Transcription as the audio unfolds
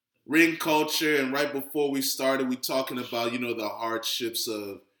ring culture, and right before we started, we talking about, the hardships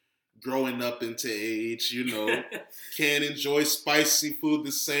of growing up into age, can't enjoy spicy food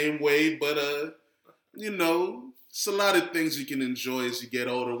the same way, but, it's a lot of things you can enjoy as you get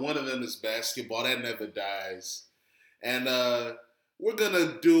older. One of them is basketball. That never dies. And we're going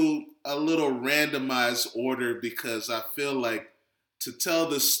to do a little randomized order because I feel like to tell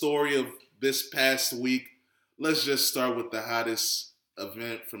the story of this past week, let's just start with the hottest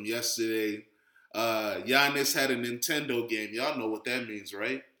event from yesterday. Giannis had a Nintendo game. Y'all know what that means,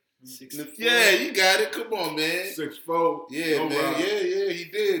 right? 6'4". Yeah, you got it. Come on, man. 6'4". Yeah, no man. Ride. Yeah, he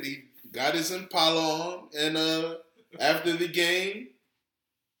did. He got his Impala on, and after the game,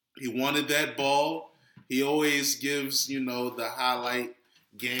 he wanted that ball. He always gives, the highlight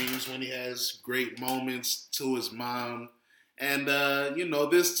games when he has great moments to his mom. And,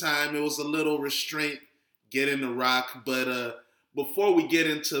 this time it was a little restraint getting the rock. But before we get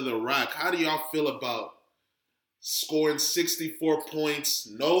into the rock, how do y'all feel about scoring 64 points,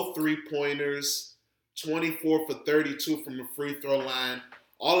 no three-pointers, 24 for 32 from the free throw line?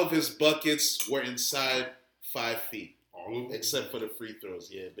 All of his buckets were inside 5 feet. All of them? Except for the free throws,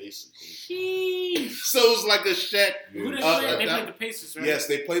 yeah, basically. Sheesh. So it was like a Shaq. Who they play? They played the Pacers, right? Yes,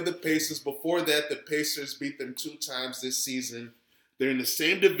 they played the Pacers. Before that, the Pacers beat them 2 times this season. They're in the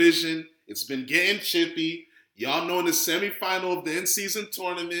same division. It's been getting chippy. Y'all know in the semifinal of the in-season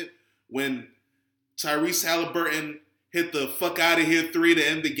tournament when Tyrese Halliburton hit the fuck out of here 3 to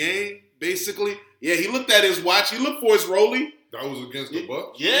end the game, basically. Yeah, he looked at his watch. He looked for his rollie. That was against the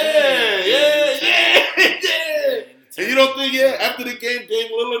Bucks? Yeah. And you don't think, after the game,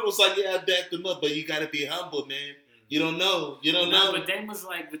 Dame Lillard was like, I backed him up, but you got to be humble, man. You don't know. No, but Dame was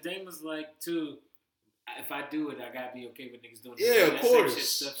like, too, if I do it, I got to be okay with niggas doing it. Yeah, of course.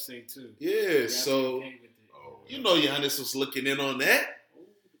 That's shit Steph say, too. Yeah, so, okay with it. Giannis was looking in on that.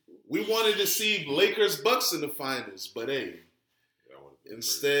 We wanted to see Lakers-Bucks in the finals, but hey,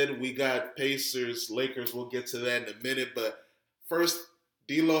 instead we got Pacers-Lakers. We'll get to that in a minute, but first,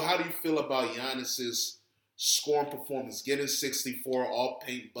 D-Lo, how do you feel about Giannis's scoring performance, getting 64, all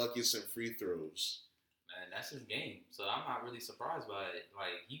paint buckets and free throws? Man, that's his game. So I'm not really surprised by it.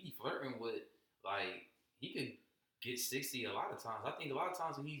 Like, he be flirting with, he could get 60 a lot of times. I think a lot of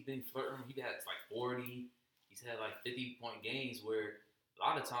times when he's been flirting, he had 40. He's had 50-point games where a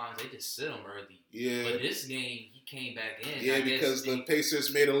lot of times they just sit him early. Yeah. But this game, he came back in. Yeah, because the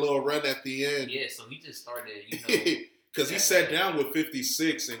Pacers made a little run at the end. Yeah, so he just started, Because he sat down with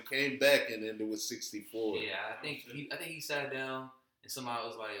 56 and came back and ended with 64. Yeah, I think he sat down and somebody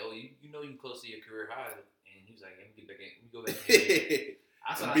was like, "Oh, you know you close to your career high," and he was like, "Let me go back in."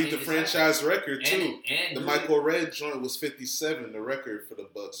 And beat the franchise record too. And the Michael Redd joint was 57, the record for the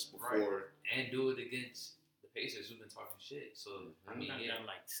Bucks before. Right. And do it against the Pacers, who've been talking shit. So I mean, he got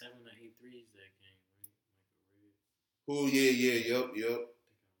 7 or 8 threes that game, right? Who? Yep.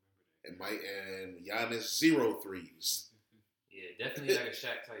 And Giannis 0 threes. Yeah, definitely like a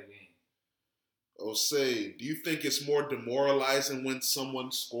Shaq type game. Osei, do you think it's more demoralizing when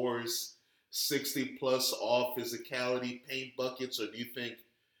someone scores 60 plus off physicality, paint buckets, or do you think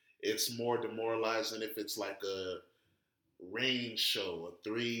it's more demoralizing if it's like a range show, a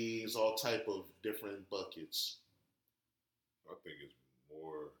threes, all type of different buckets? I think it's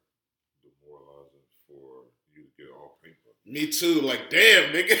more demoralizing for you to get all paint buckets. Me too. Like,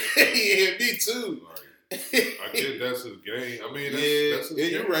 damn, nigga. Yeah, me too. I get that's his game. I mean, that's his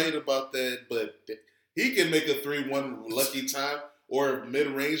game. You're right about that, but he can make a 3-1 lucky time or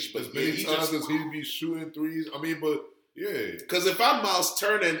mid-range. But as many times as he be shooting threes, I mean, but yeah. Because if I'm Miles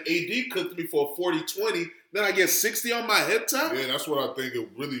Turner and AD cooked me for a 40-20, then I get 60 on my head top? Yeah, that's what I think it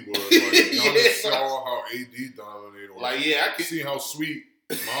really was. Like, y'all saw how AD dominated. I can see how sweet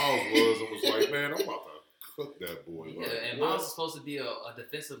Miles was and was like, man, I'm about to cook that boy. Yeah, and Miles is supposed to be a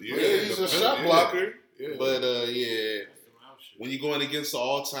defensive player. Yeah, he's a shot blocker. Yeah. But, when you're going against an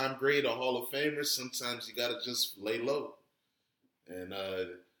all-time great, a Hall of Famer, sometimes you got to just lay low. And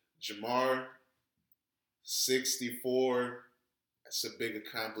Jamar, 64, that's a big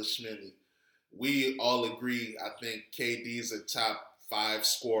accomplishment. We all agree, I think KD is a top 5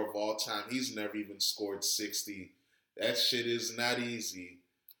 scorer of all time. He's never even scored 60. That shit is not easy.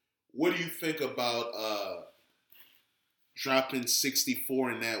 What do you think about dropping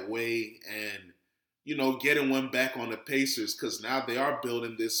 64 in that way and, getting one back on the Pacers? Because now they are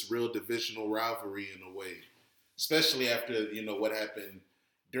building this real divisional rivalry in a way. Especially after, what happened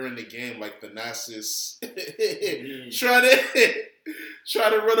during the game, like the Nazis try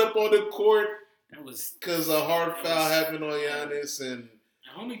to run up on the court. That was because a hard foul happened on Giannis, and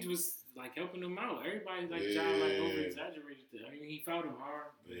homie was helping him out. Everybody John over exaggerated it. I mean, he fouled him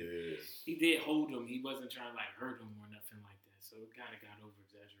hard. Yeah. did hold him. He wasn't trying to like hurt him or nothing like that. So it kind of got over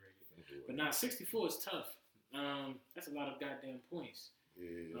exaggerated. But now 64 is tough. That's a lot of goddamn points.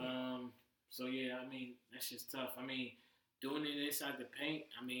 Yeah. So yeah, I mean that's just tough. I mean, doing it inside the paint.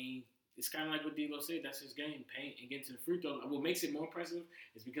 I mean, it's kind of like what D'Lo said. That's his game, paint and get to the free throw. What makes it more impressive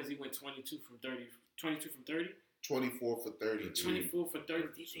is because he went 22 from 30. 24 for 30. 24 for 30.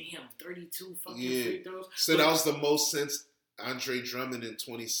 Damn, 32 fucking free throws. So that was the most since Andre Drummond in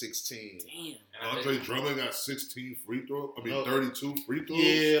 2016. Damn. Andre Drummond got 16 free throws. 32 free throws.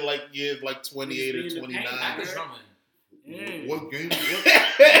 Yeah, like 28 or 29. Drummond. Yeah. What game? The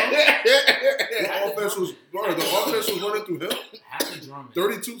offense was running through him. Half the Drummond.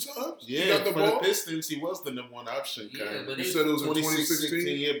 32 times. Yeah, he got the for ball. The Pistons, he was the number one option. Yeah, but you said it was in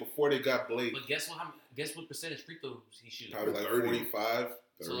 2016. Yeah, before they got Blake. But guess what percentage free throws he shoots? Probably like 45.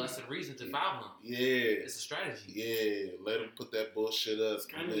 So that's the reason to foul him. Yeah. It's a strategy. Yeah, let him put that bullshit up. It's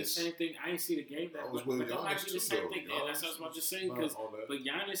kind of the same thing. I didn't see the game that was but with that might Giannis be the too, same though. thing. Yeah, that's what I was about to say. But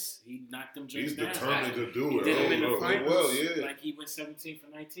Giannis, he knocked them He's drinks down. determined to do He it. did them in the Oh, finals. well, yeah. Like he went 17 for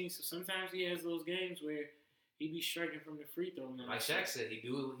 19. So sometimes he has those games where he be striking from the free throw line. Like Shaq said,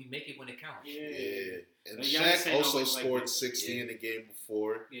 he make it when it counts. Yeah. And But Giannis Shaq ain't also always like scored that. 60 in the game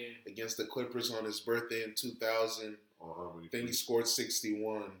before against the Clippers on his birthday in 2000. How many I think he scored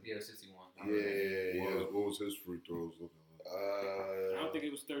 61. Yeah, 61. Yeah. What was his free throws looking like? I don't think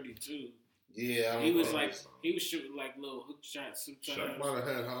it was 32. Yeah, He was shooting like little hook shots. Shaq might have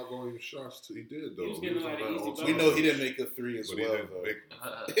had high volume shots too. He did though. He was getting a lot of easy buckets. We know he didn't make a three as but well, he didn't though.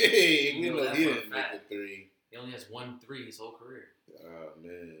 make Hey, we know that he for a didn't make fact. a three. He only has 1 3 his whole career. Oh,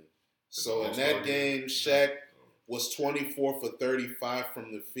 man. So in that game, Shaq was 24 for 35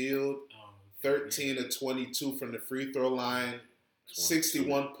 from the field, 13 of 22 from the free throw line,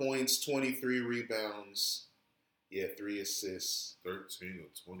 61 points, 23 rebounds. Yeah, 3 assists. 13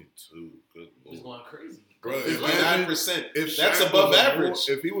 of 22. Good He's lord. going crazy. Bro, 59%. If That's Shaq above was average.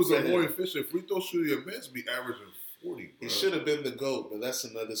 If he was a for more him. efficient free throw shooter, your man's be averaging 40. Bro. He should have been the GOAT, but that's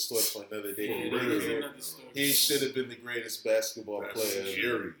another story for another day. Yeah, For that is real. another story. He should have been the greatest basketball That's player.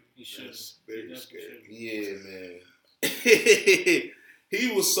 scary. He should. That's very scary. Yeah, man. He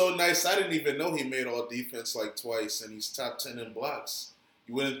was so nice. I didn't even know he made all defense like twice, and he's top 10 in blocks.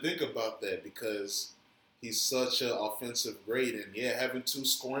 You wouldn't think about that because he's such an offensive great. And, yeah, having 2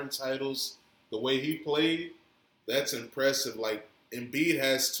 scoring titles, the way he played, that's impressive. Like, Embiid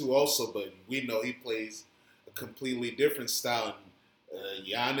has 2 also, but we know he plays a completely different style.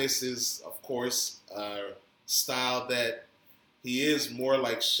 Giannis is, of course, style that he is more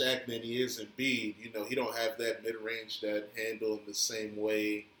like Shaq than he is Embiid. You know, he don't have that mid-range, that handle in the same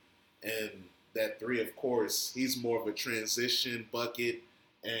way. And that 3, of course, he's more of a transition bucket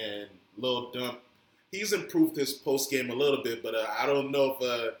and little dump. He's improved his post game a little bit, but I don't know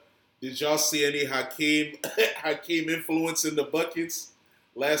if did y'all see any Hakeem influence in the buckets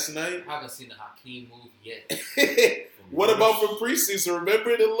last night? I haven't seen the Hakeem move yet. What about from preseason?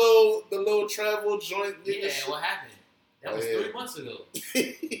 Remember the little travel joint? Yeah, what happened? That was 3 months ago.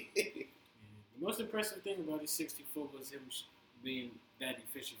 The most impressive thing about his 64 was him being that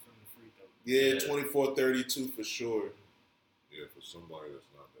efficient from the free throw. Yeah, 24-32 for sure. Yeah, for somebody that's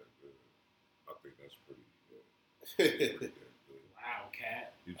not that good, I think that's pretty damn good. Wow,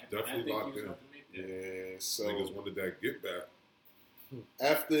 Cat. He's I definitely think he locked was in. about to make that. Yeah, so Niggas wanted that get back.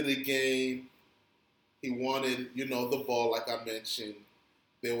 after the game, he wanted, the ball, like I mentioned.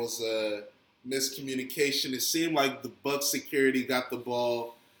 There was a miscommunication. It seemed like the Bucks security got the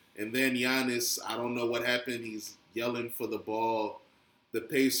ball, and then Giannis, I don't know what happened. He's yelling for the ball. The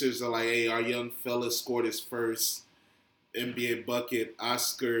Pacers are like, hey, our young fella scored his first NBA bucket.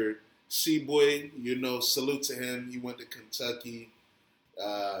 Oscar Tshiebwe, salute to him. He went to Kentucky.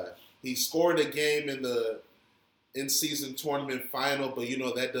 He scored a game in the in-season tournament final, but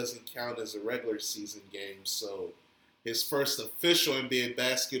that doesn't count as a regular season game. So his first official NBA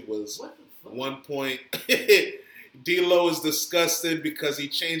basket was 1 point. D'Lo is disgusted because he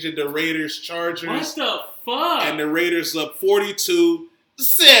changed it to Raiders Chargers. What the fuck? And the Raiders up 42-0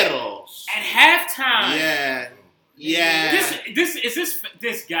 at halftime. Yeah. Yeah.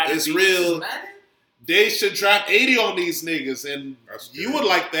 This guy. It's real. They should drop 80 on these niggas, and you would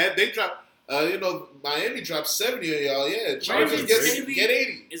like that. They drop, Miami dropped 70 on y'all. Yeah, Chargers get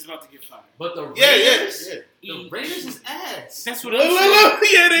 80. Is about to get fired. But the Raiders, Yeah. the Raiders is ass. That's what Look, I'm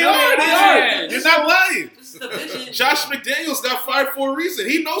saying. yeah, they are. Yes. You're not lying. This is the division. Josh McDaniels got fired for a reason.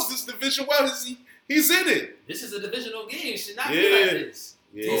 He knows this division well. He's in it. This is a divisional game. It should not be Yeah. like this.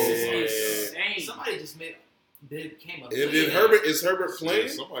 Yeah. This is insane. Somebody just made. became a Is Herbert playing?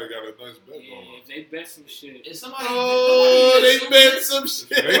 Yeah, somebody got a nice bet Yeah, going on. if they bet some shit. If somebody, They bet some shit.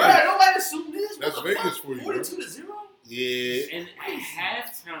 Vegas. Bro, nobody assumed this. That's What the Vegas fuck? for you, 42-0. Yeah. And at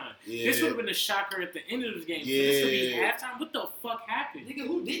halftime, Yeah. this would have been a shocker at the end of the game. Yeah. For this to be halftime, what the fuck happened? Nigga,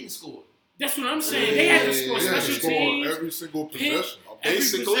 who didn't score? That's what I'm saying. They had to score They had to special score teams. every single possession. Every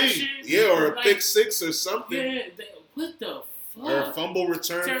Basically, possession, or a like, pick six or something, what the fuck? or a fumble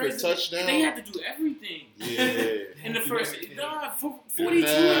return for a touchdown. They had to do everything. Yeah. In the first, 42.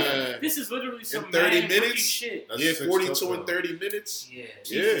 Nah. This is literally some In 30 Madden minutes? rookie shit. That's Yeah, 6 42 touchdowns. in 30 minutes. Yeah.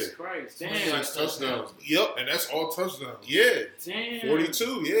 Jesus Christ. Damn. 6 touchdowns. Yep. And that's all touchdowns. Yeah. Damn.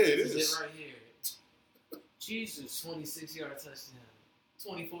 42. Yeah, it This is. is it right here. Jesus. 26-yard touchdown.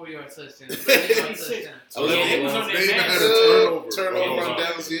 24-yard touchdown. 26. touchdown. Oh, yeah, they was on They that even man had a swag. turnover. on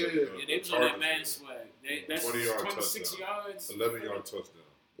downs, yeah. Yeah, they was on that man swag. That's 20-yard 26 touchdown. yards. 11-yard touchdown.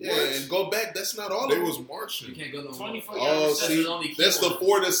 Yeah, and go back. That's not all They of was them. You marching. can't go no more. 24 Oh, yards. That's see, the only key that's the one.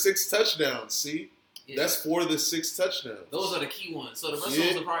 4 to 6 touchdowns. See, Yeah. that's 4 to 6 touchdowns. Those are the key ones. So the rest Yeah.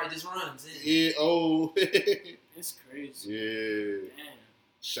 of those are probably just runs. Yeah. Oh. That's crazy. Yeah. Damn.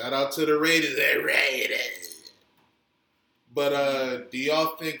 Shout out to the Raiders. The Raiders. But do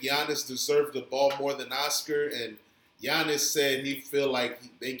y'all think Giannis deserved the ball more than Oscar? And Giannis said he feel like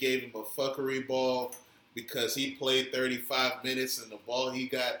they gave him a fuckery ball because he played 35 minutes and the ball he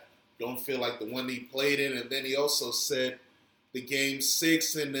got don't feel like the one he played in. And then he also said the game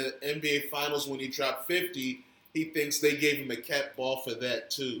 6 in the NBA Finals when he dropped 50, he thinks they gave him a cat ball for that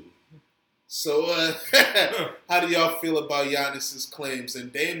too. So how do y'all feel about Giannis's claims?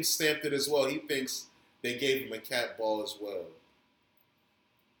 And Dame stamped it as well. He thinks they gave him a cat ball as well.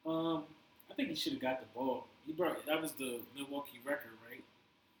 I think he should have got the ball. That was the Milwaukee record, right?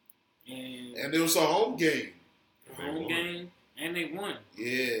 And it was a home game. home game, and they won.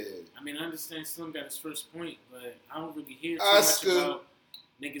 Yeah. I mean, I understand Slim got his first point, but I don't really hear too Oscar. much about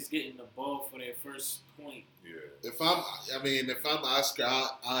niggas getting the ball for their first point. Yeah. If I'm Oscar,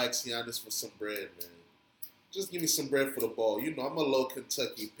 I'll ask Giannis for some bread, man. Just give me some bread for the ball. You know, I'm a low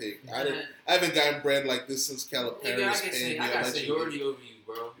Kentucky pick. I haven't gotten bread like this since Calipari Nigga, was I paying me got allegedly. seniority over you,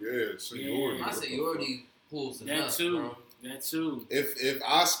 bro. Yeah, seniority. Yeah. My seniority pulls the That nuts, too. bro. That too. If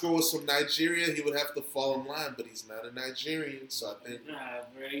Oscar was from Nigeria, he would have to fall in line, but he's not a Nigerian, so I think. Nah,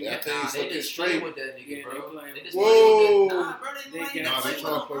 bro. Yeah, I think Nah, he's they looking just straight. playing with that nigga, Yeah, bro. they playing They with just Whoa. playing with that. Nah, bro, They they get- Nah, playing they with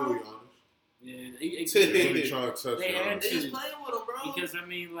trying to him, play bro. with Giannis. Yeah, They really trying to touch They had Giannis. They just playing with him, bro. because I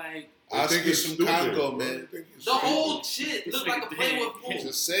mean, like, They think Oscar's it's from stupid, Congo, bro. man. They think it's The stupid. whole shit looked like a play with pool.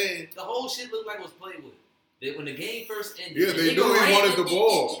 Just saying. The whole shit looked like it was played with. When the game first ended, Yeah, the they nigga knew he ran- wanted the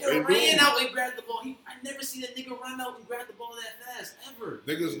ball. Nigga They ran knew. out and grabbed the ball. I never seen a nigga run out and grab the ball that fast ever.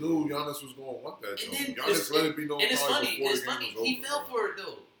 Niggas knew Giannis was going to want that. And Though. then Giannis let it be known And it's probably funny. before It's the game funny. was He over, fell bro. for it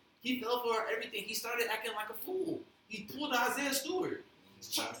though. He fell for everything. He started acting like a fool. He pulled Isaiah Stewart.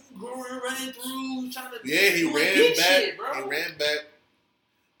 Running through, trying to Yeah, he doing ran big back. shit, bro. He ran back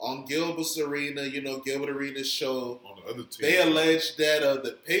on Gilbert's Arena. You know, Gilbert Arena's show. On the other team. They alleged that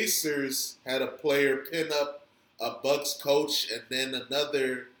the Pacers had a player pin up a Bucks coach, and then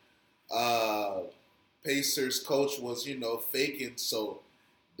another Pacers coach was, faking. So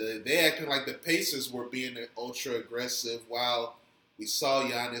they acting like the Pacers were being ultra aggressive, while we saw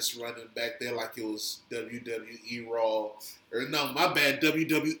Giannis running back there like it was WWE Raw. Or no, my bad,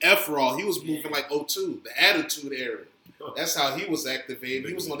 WWF Raw. He was moving like O2, the Attitude Era. That's how he was activated.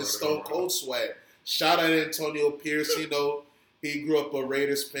 He was on his Stone Cold swag. Shout out Antonio Pierce. He grew up a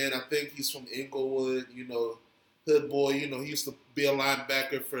Raiders fan. I think he's from Inglewood. Hood boy. He used to be a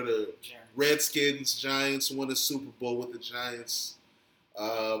linebacker for the Redskins, Giants. Won a Super Bowl with the Giants.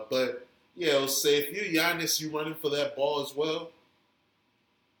 But yeah, I'll say if you Giannis, you running for that ball as well.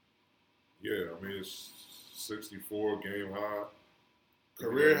 Yeah, I mean, it's 64 game high.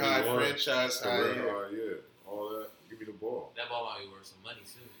 Career high, One. franchise high. Career Yeah. high, yeah. All that. Give me the ball. That ball might be worth some money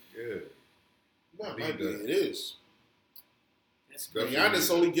too. Yeah. No, I need maybe that. it is. that's But crazy. Definitely.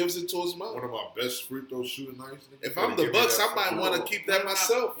 Giannis only gives it to his mom. One of my best free throw shooting nights. nigga. If I'm Give the me Bucks, that I might fucking want to ball. keep that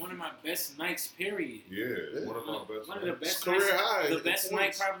myself. One of my best nights, period. Yeah, one of my best. One of the nights. best Career nights, high. the in best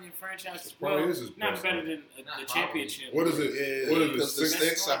points. night probably in franchise. It probably Well, is his not best better night. than Not the probably. championship. What is it? Yeah, What is it? because the Six?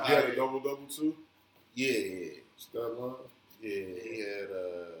 stakes are He had high. a double too. Yeah. Stat line. Yeah, he had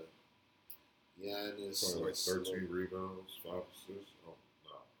Giannis. Probably like 13 rebounds, 5 assists. Oh,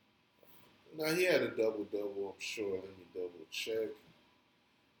 nah. Now he had a double-double, I'm sure. Let me double check.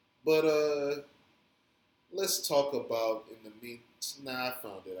 But let's talk about in the mean. Nah, I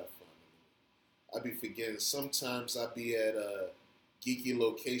found it. I be forgetting. Sometimes I be at geeky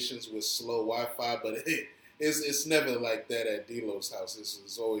locations with slow Wi-Fi, but it's never like that at D-Lo's house.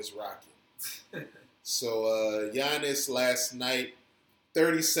 It's always rocking. So Giannis last night,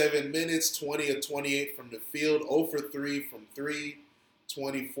 37 minutes, 20 of 28 from the field, 0 for 3 from 3,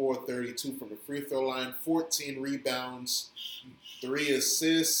 24-32 from the free throw line, 14 rebounds, 3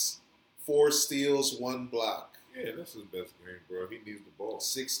 assists, 4 steals, 1 block. Yeah, that's his best game, bro. He needs the ball.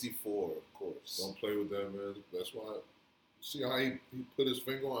 64, of course. Don't play with that, man. That's why. See how he put his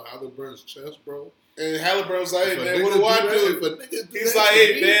finger on Halliburton's chest, bro? And Halliburton's like, hey, man, what do I do? He's like,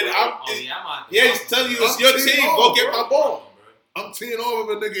 hey, man, he's telling you it's your team. Go get my ball. I'm teeing off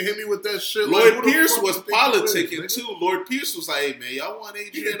if a nigga hit me with that shit. Lloyd Pierce was politicking too. Lloyd Pierce was like, hey, man, y'all want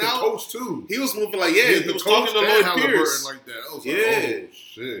Adrian out? The coach too. He was moving like, yeah, he was talking to Lloyd Pierce. Like that. I was yeah. Like, oh,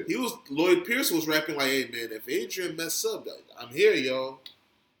 shit. Lloyd Pierce was rapping like, hey, man, if Adrian mess up, I'm here, yo.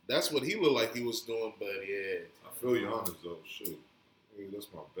 That's what he looked like he was doing, but yeah. I feel Giannis, though. Shit. That's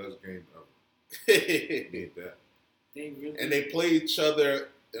my best game ever. Need that. And they play each other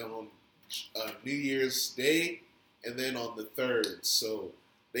on New Year's Day and then on the 3rd. So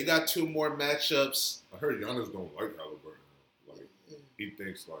they got 2 more matchups. I heard Giannis don't like Halliburton. Like, he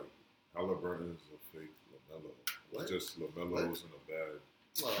thinks, like, Halliburton is a fake LaMelo. What? Just LaMelo's in a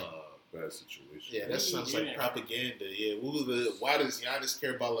bad situation. Yeah, that sounds like propaganda. Yeah, why does Giannis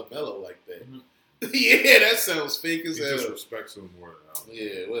care about LaMelo like that? Mm-hmm. Yeah, that sounds fake as hell. He just respects him more than Halliburton.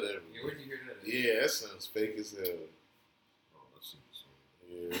 Yeah, whatever. Yeah, where'd you hear that? Yeah, that sounds fake as hell. Oh, that's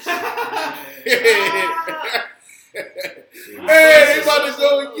Hey, they about to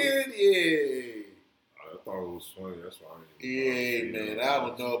go again? Yeah. I thought it was funny. That's why I didn't. Yeah, man. I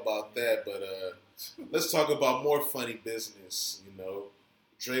don't know about that, but let's talk about more funny business. You know,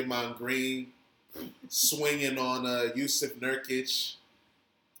 Draymond Green swinging on Yusuf Nurkic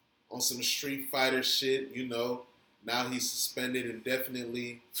on some Street Fighter shit. You know, now he's suspended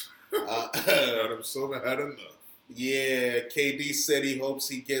indefinitely. Adam Silver had enough. Yeah, KD said he hopes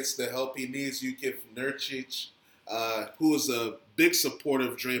he gets the help he needs. You give Nurkic, who is a big supporter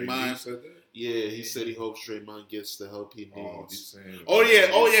of Draymond. Said that? Yeah, he said he hopes Draymond gets the help he needs. Oh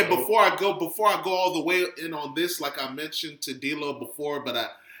yeah. Before I go all the way in on this, like I mentioned to D-Lo before, but I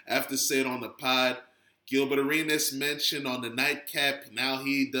have to say it on the pod. Gilbert Arenas mentioned on the nightcap. Now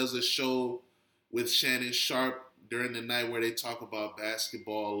he does a show with Shannon Sharp during the night where they talk about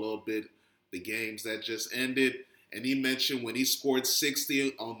basketball a little bit, the games that just ended. And he mentioned when he scored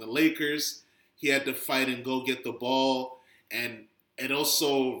 60 on the Lakers, he had to fight and go get the ball. And it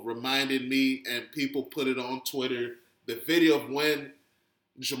also reminded me, and people put it on Twitter, the video of when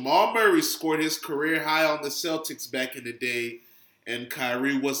Jamal Murray scored his career high on the Celtics back in the day, and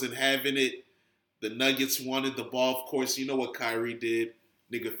Kyrie wasn't having it. The Nuggets wanted the ball. Of course, you know what Kyrie did.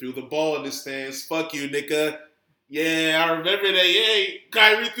 Nigga threw the ball in the stands. Fuck you, nigga. Yeah, I remember that. Yeah,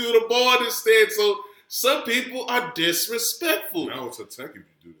 Kyrie threw the ball in the stands. So some people are disrespectful. Now it's a tech if you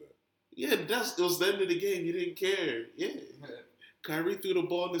do that. Yeah, it was the end of the game. You didn't care. Yeah. Kyrie threw the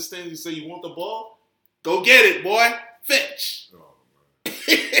ball in the stands. You say, you want the ball? Go get it, boy. Fetch. Oh, man.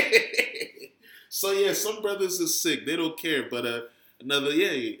 So, yeah, some brothers are sick. They don't care. But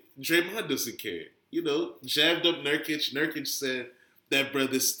Draymond doesn't care. You know, jabbed up Nurkic. Nurkic said that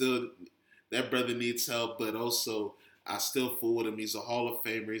brother needs help, but also I still fool with him. He's a Hall of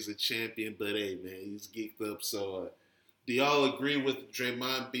Famer. He's a champion. But, hey, man, he's geeked up. So, do y'all agree with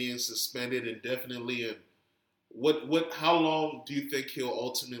Draymond being suspended indefinitely? And how long do you think he'll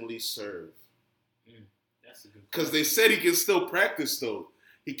ultimately serve? That's a good question. Because they said he can still practice, though.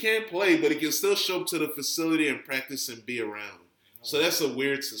 He can't play, but he can still show up to the facility and practice and be around. So that's a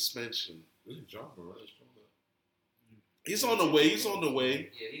weird suspension. Isn't John Morant? He's on the way. He's on the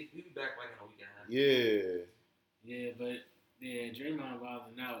way. Yeah, he'll be back like in a week and a half. Yeah. Yeah, but Draymond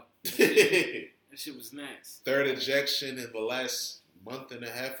wilding out. That shit was next. 3rd ejection in the last month and a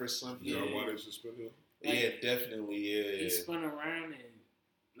half or something. You know why they suspended him? Yeah, definitely. Yeah. He spun around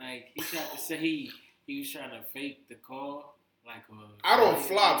and he tried to say he was trying to fake the call. I don't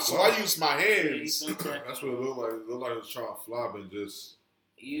flop, so I use my hands. That's what it looked like. It looked like he was trying to flop and just.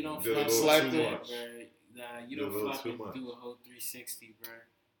 You don't did flop a little like too that, much. bro. Nah, you Did don't a little flop too and much. do a whole 360, bro.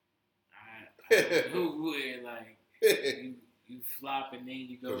 Who would you flop and then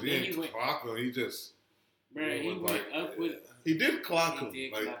you go? Because he Then ain't he went, clock him. He just. bro. He went up with. He did clock him. He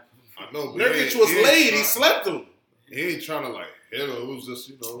did Like, clock him. I know, but Nurkic was late. He slept him. He ain't trying to hit him. It was just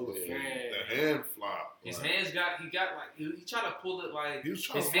the hand flop. His hands he tried to pull it like He was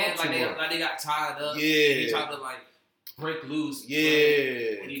trying his to hands flop too much. like they got tied up. Yeah. And he tried to break loose.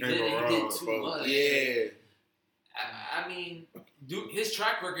 Yeah. When he Came did it, around, he did too much. Yeah. I mean, dude, his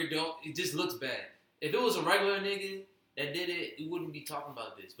track record it just looks bad. If it was a regular nigga that did it, we wouldn't be talking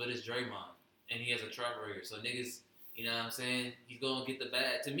about this. But it's Draymond, and he has a track record. So niggas, you know what I'm saying? He's gonna get the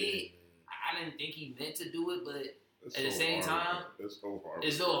bad. To me, I didn't think he meant to do it, but It's at the so same hard, time, man. It's so hard.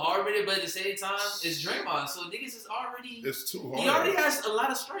 it's so hard with it. But at the same time, it's Draymond, so niggas is already. It's too hard. He already has a lot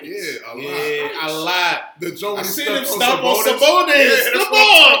of strikes. Yeah, Yeah, a lot. The joke I when he seen him stepped stop on Sabonis. Yeah, Come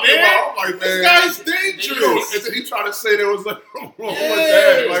on, man. I'm like, This man, guy's and dangerous. then he tried to say there was nothing wrong with Yeah.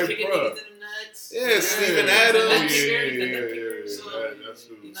 that. Like, Kicking bro. niggas in the nuts. Yeah, Steven Yeah, Adams. yeah. That's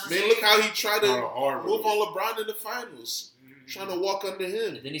who. You know? Man, look how he tried to Kinda hard, move bro. on LeBron in the finals. Trying to walk under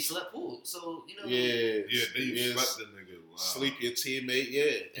him. And then he slept pool. So, you know. Yeah. Yeah, then you Yes. slept the nigga. Wow. Sleep your teammate, yeah.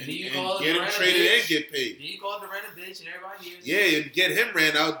 And then you and call get him Durant a traded bitch. and get paid. Then you called Durant a bitch and everybody hears it. Yeah, and get him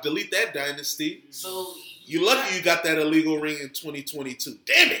ran out. Delete that dynasty. So. You lucky you got that illegal ring in 2022.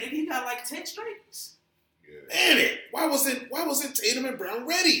 Damn it. Nigga, he got like 10 strikes. Yeah. Damn it. Why wasn't Tatum and Brown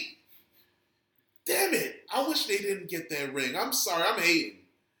ready? Damn it. I wish they didn't get that ring. I'm sorry. I'm hating.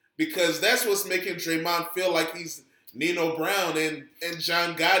 Because that's what's making Draymond feel like he's Nino Brown and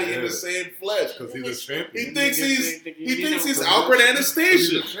John Gotti in the same flesh. Because he's a champion. He thinks he's He's Albert a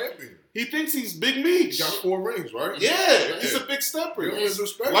Anastasia. champion. He thinks he's Big He Meech. got 4 rings, right? Yeah, he's a big stepper. Give him his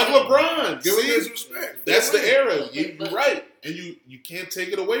respect. Like LeBron. Give him See? his respect. That's the era. But- You're right. And you can't take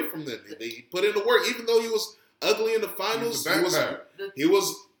it away from them. They put in the work. Even though he was ugly in the finals, he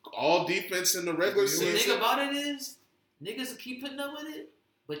was all defense in the regular The thing season. about it is, niggas will keep putting up with it,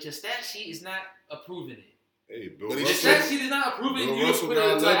 but your stat sheet is not approving it. Hey, Bill But Your Russell- Russell. stat sheet is not approving Bill you Russell to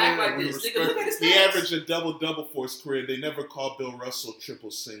got act 11, like we this. Nigga, respect look at his stats. He averaged a double for his career. They never called Bill Russell triple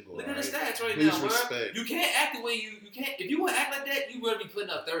single. Look at his right? stats right Please now, bro. respect. You can't act the way you can't. If you want to act like that, you better be putting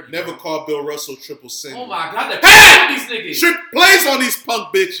up 30. Never bro. called Bill Russell triple single. Oh my god, Hey! these niggas. Trip plays on these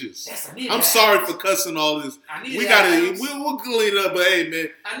punk bitches. Yes, I need I'm that. sorry for cussing all this. I need We that, gotta. Adams. We'll clean it up, but hey, man,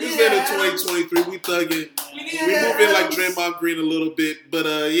 I need it's that, been in Adams. 2023. We thugging. We need We that, moving like Adams. Draymond Green a little bit, but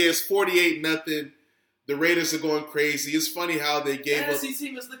yeah, it's 48-0. The Raiders are going crazy. It's funny how they gave up NFC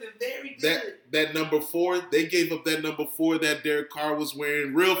team is looking very good. that number 4. They gave up that number 4 that Derek Carr was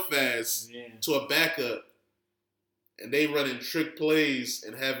wearing real fast to a backup, and they running trick plays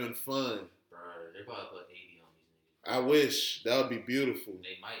and having fun. Bro, they're about to put 80 on these niggas. I wish that would be beautiful.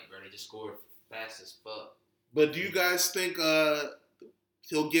 They might, bro. They just scored fast as fuck. But do you guys think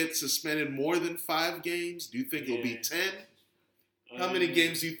he'll get suspended more than 5 games? Do you think it'll be 10? How many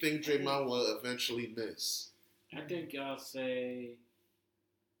games do you think Draymond will eventually miss? I think y'all say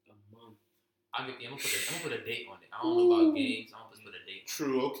a month. I'm gonna put a date on it. I don't know about games. I'm gonna put a date.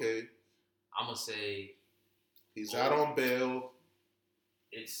 True, okay. I'm gonna say He's out on bail.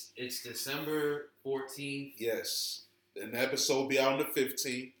 it's December 14th. Yes. And the episode will be out on the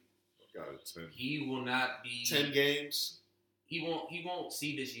 15th. Got it, 10. He will not be 10 games? He won't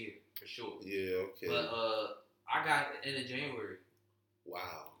see this year for sure. Yeah, okay. But I got the end of January. Wow.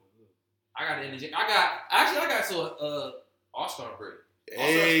 I got to All-Star break.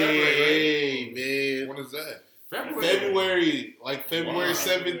 Hey, man. When is that? February, like February Wow.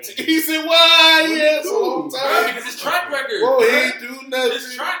 17th. He said, why? What Yeah, you it's a do? long Bro, time. because his track record. Bro, he bro. ain't do nothing.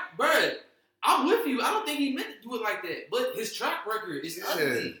 His track, bro. I'm with you. I don't think he meant to do it like that. But his track record is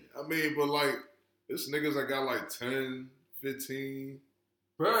ugly. I mean, but like, this niggas that got like 10, 15.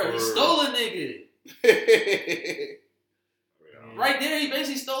 Bro, he stole a nigga. Right there, he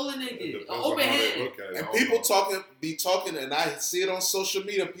basically stole a nigga. An open hand. And people be talking, and I see it on social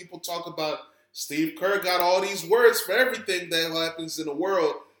media. People talk about Steve Kerr got all these words for everything that happens in the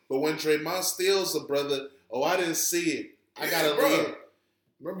world, but when Draymond steals a brother, I didn't see it. I gotta leave.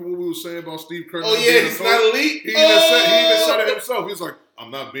 Remember what we were saying about Steve Kerr? Oh yeah, he's not elite. He even said it himself. He's like,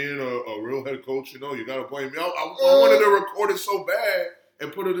 I'm not being a real head coach. You know, you gotta blame me. I wanted to record it so bad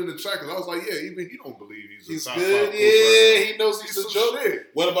and put it in the chat because I was like, yeah, even he don't believe he's a top good. 5 coach Yeah, right he knows he's a some joke. shit.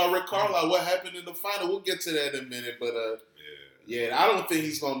 What about Rick Carlisle? What happened in the final? We'll get to that in a minute, but yeah, I don't think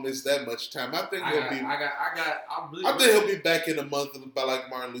he's gonna miss that much time. I think he'll be back in a month by like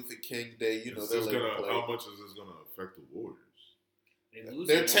Martin Luther King Day. You know, how much is this gonna affect the Warriors?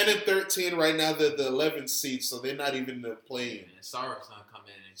 They're 10-13 right now. They're the 11th seed, so they're not even playing. And Sarah's gonna come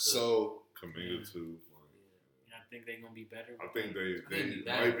in and cook. So Kaminga too. I think they're gonna be better. I think they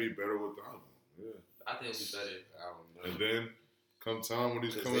might be better without him. Yeah. I think it'll be better. I don't know. And then come time when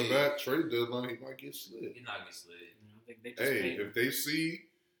he's coming back, trade deadline, he might get slid. He's not gonna get slid. I think they just Hey, if they see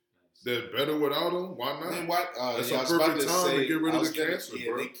they're better without him, why not? I mean, why? That's I a was about perfect to time say, to get rid I of was the gonna- cancer,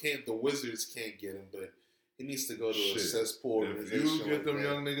 yeah, bro. they can't. The Wizards can't get him, but he needs to go to a Shit. cesspool If organization. you get them like that.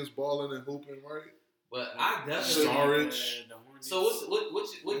 young niggas balling and hooping right, But I definitely. Storage. So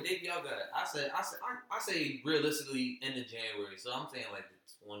what date y'all got? I say realistically end of January. So I'm saying like the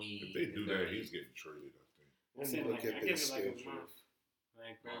 20. if they do that, he's getting traded. I think. I Let me look at give their it like a schedule. month.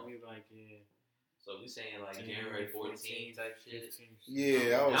 Like probably like So we saying like January 14 type shit. 15.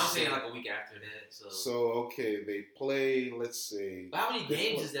 Yeah, I'm saying like a week after that. So okay, they play. Let's see. But how many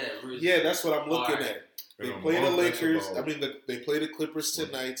games is that? Really? Yeah, that's what I'm looking at. They play the Lakers. They play the Clippers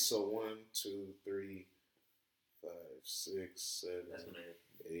tonight. So 1, 2, 3, 5, 6, 7,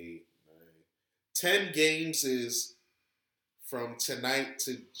 8, 9, 10 games is from tonight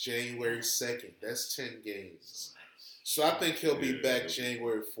to January 2nd. That's 10 games. So I think he'll be back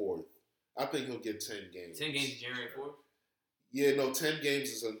January 4th. I think he'll get 10 games. 10 games January 4th? Yeah, no, 10 games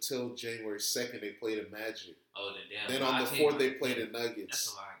is until January 2nd. They play the Magic. Oh, then Then on the 4th, they play the Nuggets.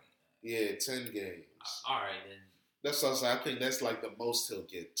 That's a lot. Yeah, 10 games. All right, then. That's what I think that's like the most he'll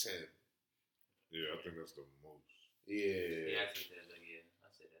get, 10. Yeah, I think that's the most. Yeah. Yeah, I think that. Yeah, I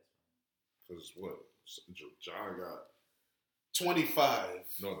say that's fine. Because what? John got 25.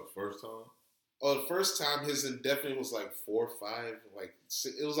 No, the first time. Oh, the first time his indefinite was like 4 or 5. Like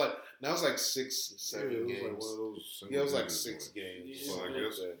it was like now it's like 6, 7 games. Like one of those it was like 6 games. Yeah, so I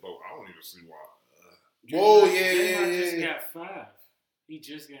guess, but I don't even see why. Whoa, Draymond just got 5. He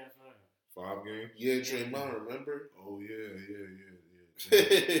just got 5. 5 games? Yeah, Draymond, remember? Oh, yeah.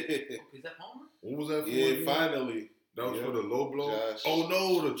 Is that Homer? What was that for? Yeah, finally. That was for the low blow? Josh. Oh,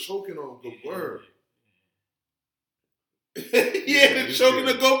 no, the choking on the word. Yeah, the choking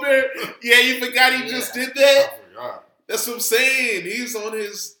the Gobert. Yeah, you forgot he just did that? I forgot. That's what I'm saying. He's on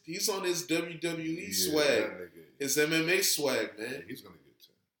his WWE swag. His MMA swag, man. Yeah, he's going to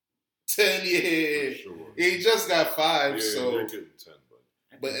get 10, yeah. For sure. He just got 5, yeah, so. they're getting 10,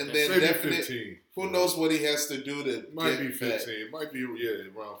 But and maybe then definitely, 15. who knows what he has to do to Might get be 15. back. Might be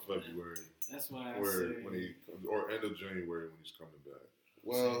around February. That's why I or end of January when he's coming back.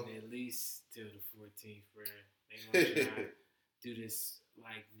 Well, at least till the 14th, bro. They gonna try to do this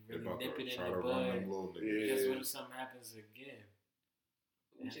like really nip it in the bud. Because what if something happens again?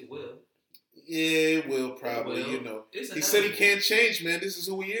 Which it will. Yeah, it will probably. You know, he said he can't change, man. This is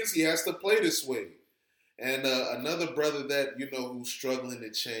who he is. He has to play this way. And another brother that who's struggling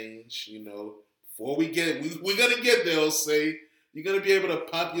to change. Before we're gonna get there, I'll say you're gonna be able to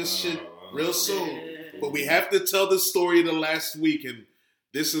pop your shit real soon. Yeah. But we have to tell the story of the last week, and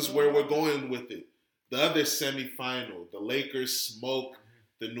this is where we're going with it. The other semifinal, the Lakers smoke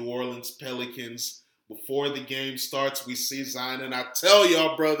the New Orleans Pelicans. Before the game starts, we see Zion, and I tell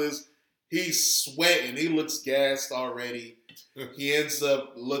y'all, brothers, he's sweating. He looks gassed already. He ends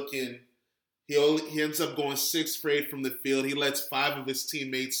up looking. He ends up going 6 for 8 from the field. He lets 5 of his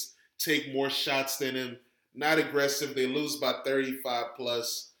teammates take more shots than him. Not aggressive. They lose by 35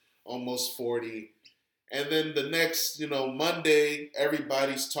 plus, almost 40. And then the next, Monday,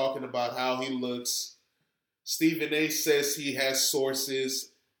 everybody's talking about how he looks. Stephen A. says he has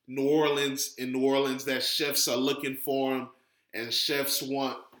sources in New Orleans that chefs are looking for him, and chefs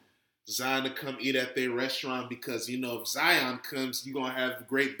want Zion to come eat at their restaurant because, if Zion comes, you're going to have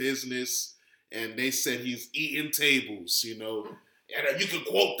great business. And they said he's eating tables, and you can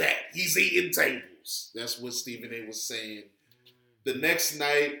quote that. He's eating tables. That's what Stephen A. was saying. The next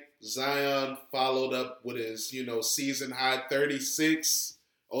night, Zion followed up with his, season high 36.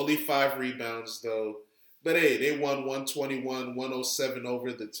 Only 5 rebounds, though. But, hey, they won 121-107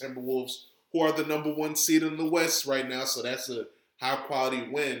 over the Timberwolves, who are the number 1 seed in the West right now. So that's a high-quality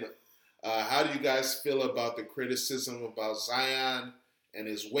win. How do you guys feel about the criticism about Zion and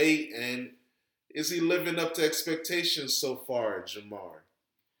his weight? And is he living up to expectations so far, Jamar?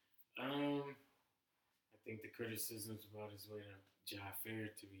 I think the criticisms about his weight are fair,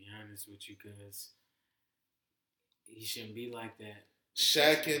 to be honest with you, because he shouldn't be like that.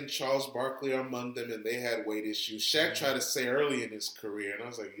 Shaq and Charles Barkley are among them, and they had weight issues. Shaq tried to say early in his career, and I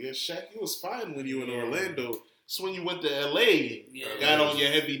was like, yeah, Shaq, you was fine when you were in Orlando. It's when you went to L.A. Got on your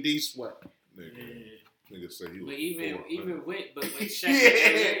heavy D sweat. Nigga say he was but even when Shaq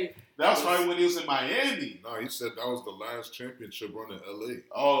yeah. That was probably when he was in Miami. No, he said that was the last championship run in L.A.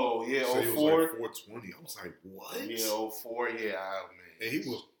 Oh, yeah, 04? He was like 420. I was like, what? Yeah, 04, yeah, man. And he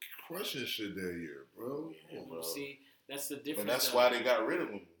was crushing shit that year, bro. Yeah, bro. See, that's the difference. But that's why they got rid of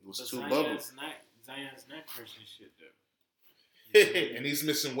him. It was too bubble. Zion's not crushing shit, though. And he's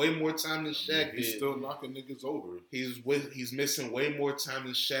missing way more time than Shaq did. He's still knocking niggas over. He's missing way more time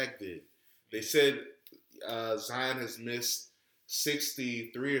than Shaq did. They said Zion has missed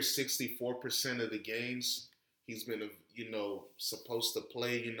 63 or 64% of the games he's been, supposed to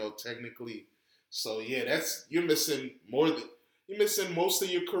play, technically. So yeah, you're missing most of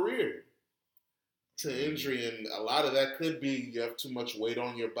your career to injury, and a lot of that could be you have too much weight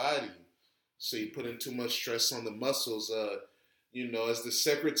on your body, so you put in too much stress on the muscles. As the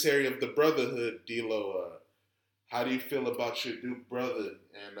secretary of the Brotherhood, D-Lo, how do you feel about your Duke brother?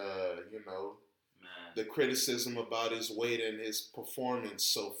 And the criticism about his weight and his performance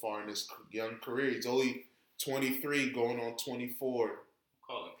so far in his young career. He's only 23, going on 24.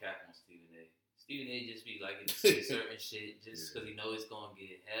 Call him cap on Stephen A. Stephen A. just be liking to say certain shit just because he knows it's gonna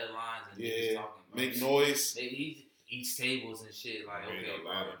get headlines and niggas talking about make noise. He eats tables and shit. Like, Made okay, a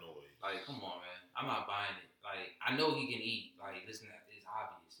lot of noise. like, come on, man. I'm not buying it. Like, I know he can eat. Like, this is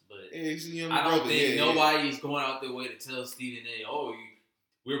obvious, but He's a young I don't brother. think nobody's going out their way to tell Stephen A. Oh,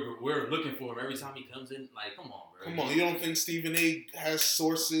 we're looking for him every time he comes in. Like, come on, bro. Come on, you don't think Stephen A. has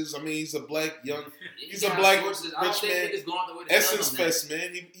sources? I mean, he's a black young. He's a got black sources. rich man. Essence Tell Fest,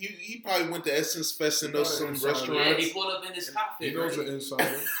 man. He probably went to Essence Fest and knows some restaurants. Yeah, he pulled up in his cockpit. He knows right? the insider.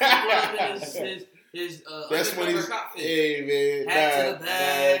 He pulled up in his That's when he's cockpit. hey man, Hat to the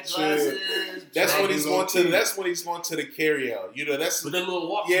back, glasses. That's when he's going to. Low-key. That's when he's going to the carryout. You know, that's With the little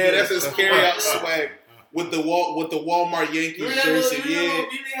walk. yeah, that's his carryout swag with the Walmart Yankees Remember jersey. that Yeah. little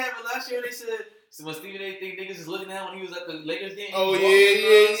video they had last year? They said, so when Stephen A. think niggas is looking at when he was at the Lakers game. Oh, he yeah.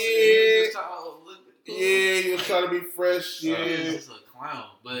 was Yeah, he was trying to be fresh. Yeah. He's just a clown,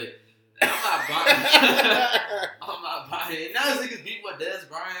 but I'm not buying it. I'm not buying it. Now this niggas beat with Dez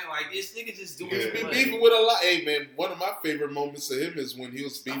Bryant. Like, this nigga just doing He's too been much. beefing with a lot. Hey man, one of my favorite moments of him is when he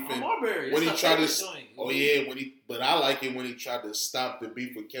was beefing. Marbury. When he That's tried my to, favorite joint. oh yeah, but I like it when he tried to stop the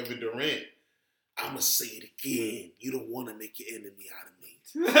beef with Kevin Durant. I'ma say it again. You don't want to make an enemy out of me.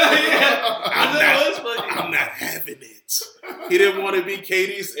 I'm not having it. He didn't want to be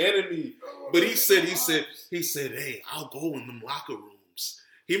KD's enemy, but he said, hey, I'll go in them locker rooms.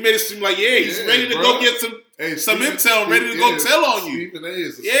 He made it seem like, he's ready to go get some intel, ready to go tell on you. Stephen A.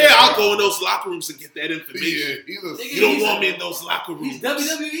 is I'll go in those locker rooms and get that information. You don't want me in those locker rooms. He's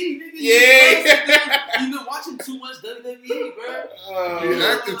WWE, nigga. Yeah. You've been watching too much WWE, bro. He's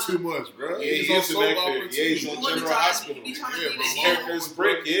acting too much, bro. Yeah, he's he on is an soap actor. opera Yeah, he's too. on General Hospital. He trying to Yeah, be bro. the His heel. character's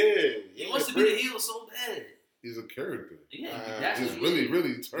Brick, He wants to be the heel so bad. He's a character. Yeah, that's He's what he really, is.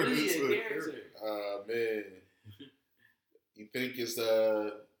 really turned Really into a a character. Man. You think it's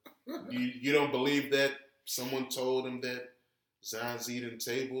you don't believe that someone told him that Zion's eating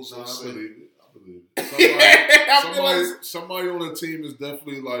tables? No, Or I believe it. something? Somebody on the team is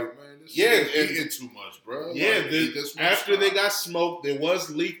definitely like, man, this Yeah, is eating too much, bro. Yeah, Like, he just must after they stop. got smoked, it was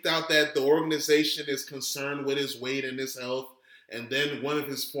leaked out that the organization is concerned with his weight and his health. And then one of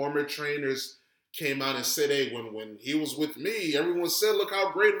his former trainers came out and said, hey, when he was with me, everyone said, look how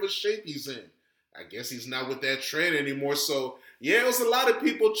great of a shape he's in. I guess he's not with that trainer anymore. So, yeah, it was a lot of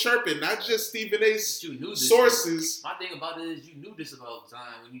people chirping, not just Stephen A's sources. My thing about it is you knew this about Zion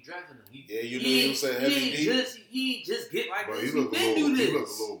when you drafted him. You knew he was a heavy D. He just get like Bro, this. he looked a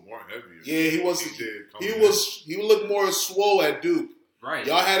little more heavier. Yeah, he looked more swole at Duke. Right.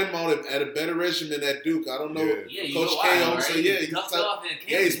 Y'all had him at a better regimen at Duke. I don't know. Yeah, you Coach know K why, owns right?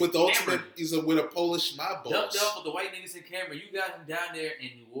 he's with the ultimate. He's with a Polish mob boss. Ducked off with the white niggas in Cameron. You got him down there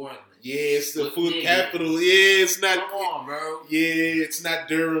in New Orleans. Yeah, it's the food niggas. capital. Yeah, it's not. Come on, bro. Yeah, it's not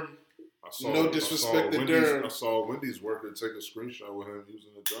Durham. No disrespect to Durham. I saw Wendy's worker take a screenshot with him using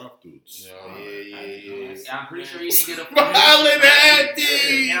the drop dudes. Yeah. I'm pretty sure he didn't get a Violent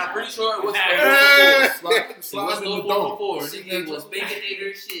acting. And I'm pretty sure it wasn't Slide in the no dome. 4 It was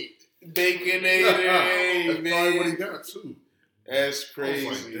Baconator shit. Baconator. That's man. probably what he got too. That's I crazy.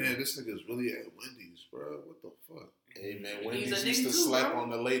 was like, damn, this nigga's really at Wendy's, bro. What the fuck? Hey man, He's Wendy's a used to nigga too, slap bro. on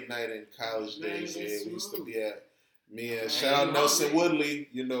the late night in college Man, days. Yeah, that's we used to true. be at me and shout out Nelson Woodley.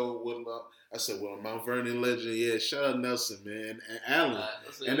 You know, I said, well, Mount Vernon legend. Yeah, shout out Nelson, man, and Allen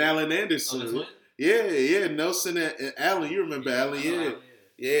and Allen Anderson. Yeah, Nelson and Allen. You remember Allen?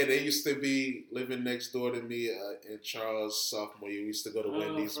 Yeah. They used to be living next door to me in Charles sophomore year. We used to go to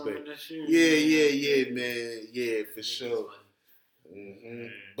Wendy's, but yeah, man, yeah, for sure. Mm-hmm.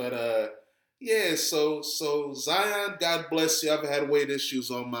 But yeah, so Zion, God bless you. I've had weight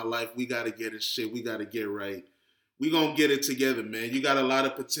issues all my life. We got to get it shit. We got to get right. We gonna get it together, man. You got a lot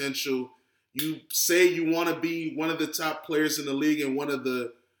of potential. You say you want to be one of the top players in the league and one of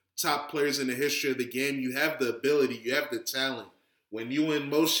the top players in the history of the game. You have the ability. You have the talent. When you in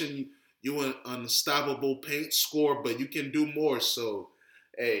motion, you an unstoppable paint scorer, but you can do more. So,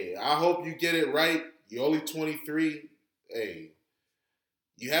 hey, I hope you get it right. You're only 23. Hey,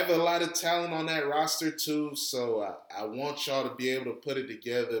 you have a lot of talent on that roster too. So I want y'all to be able to put it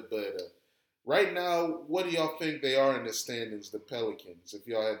together. But right now, what do y'all think they are in the standings, the Pelicans, if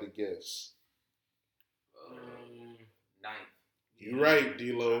y'all had to guess? 9th. You're right,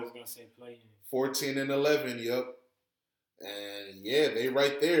 D-Lo. I was going to say playing. 14 and 11, yep. And yeah, they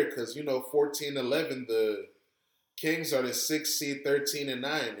right there because, 14-11, the Kings are the 6th seed, 13 and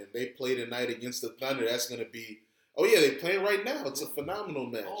 9, and they play tonight against the Thunder. That's going to be Oh, yeah, they playing right now. It's a phenomenal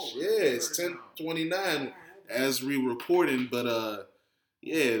match. Oh, yeah, it's 10:29 as we recording. But,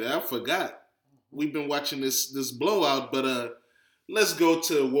 yeah, I forgot. We've been watching this blowout. But let's go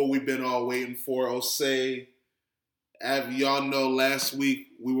to what we've been all waiting for. Osei, y'all know last week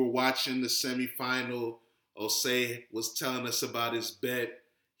we were watching the semifinal. Osei was telling us about his bet.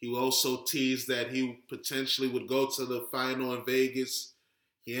 He also teased that he potentially would go to the final in Vegas.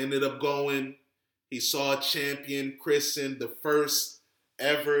 He ended up going. He saw a champion christen, the first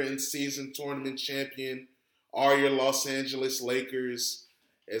ever in-season tournament champion, are your Los Angeles Lakers,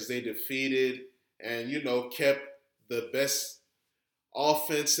 as they defeated and, kept the best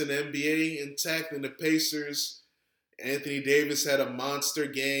offense in the NBA intact in the Pacers. Anthony Davis had a monster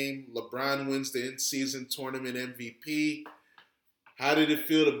game. LeBron wins the in-season tournament MVP. How did it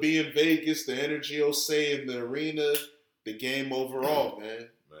feel to be in Vegas? The energy, Osei, in the arena, the game overall, man.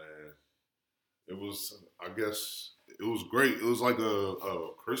 It was, I guess, it was great. It was like a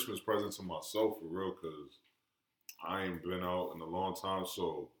Christmas present to myself, for real, because I ain't been out in a long time,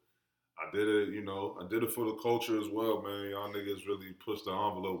 so I did it, I did it for the culture as well, man. Y'all niggas really pushed the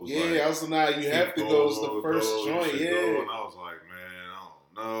envelope. I was like, you have to go. It was the first joint, And I was like, man, I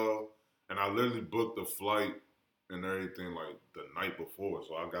don't know. And I literally booked the flight and everything like the night before,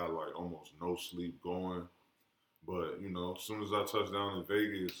 so I got like almost no sleep going. But, as soon as I touched down in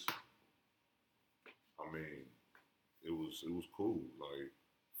Vegas, I mean, it was cool. Like,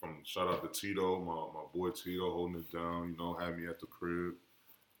 shout out to Tito, my boy Tito, holding it down. Had me at the crib,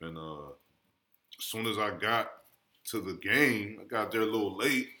 and as soon as I got to the game, I got there a little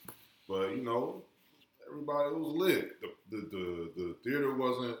late, but everybody was lit. The theater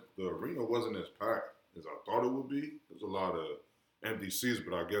the arena wasn't as packed as I thought it would be. There's a lot of empty seats,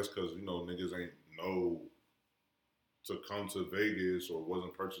 but I guess because niggas ain't know to come to Vegas or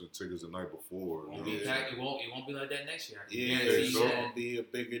wasn't purchasing tickets the night before. It won't be like that next year. It's going to be a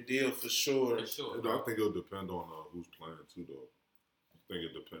bigger deal for sure. I think it'll depend on who's playing too, though. I think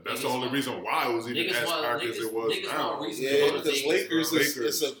it depends. That's the only reason why it was even as packed as it was now. Yeah, because Lakers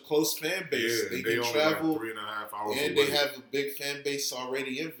is a close fan base. Yeah, they can travel 3.5 hours and away. they have a big fan base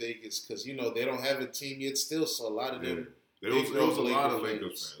already in Vegas because, they don't have a team yet still, so a lot of them. There was a lot of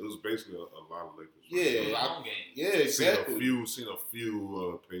Lakers fans. It was basically a lot of Lakers fans. It was a home game. Yeah, exactly. Seen a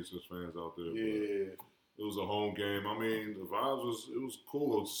few Pacers fans out there. Yeah. It was a home game. I mean, the vibes it was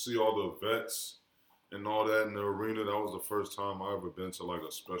cool to see all the vets and all that in the arena. That was the first time I ever been to like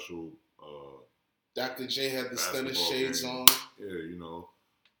a special Dr. J had the stunner shades on. Yeah,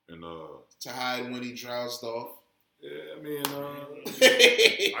 and to hide when he drowsed off. Yeah, I mean,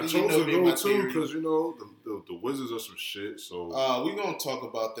 I chose to go too because the Wizards are some shit. So we're gonna talk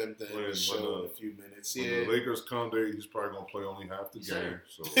about them then in the show in a few minutes. When the Lakers come there, he's probably gonna play only half the game.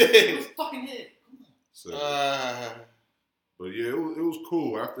 So fucking hit. But yeah, it was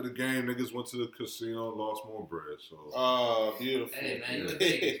cool. After the game, niggas went to the casino and lost more bread. So beautiful. Hey man, you in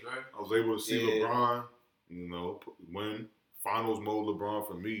Vegas, bro. I was able to see LeBron, win finals mode LeBron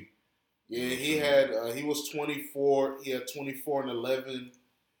for me. Yeah, he was 24. He had 24 and 11,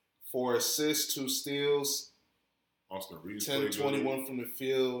 4 assists, 2 steals. Austin Reeves 10-21 from the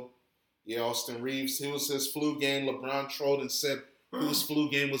field. Yeah, Austin Reeves. It was his flu game. LeBron trolled and said whose flu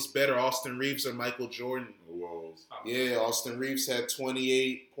game was better, Austin Reeves or Michael Jordan. Whoa. Yeah, Austin Reeves had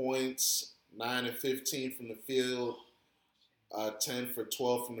 28 points, 9 and 15 from the field, 10 for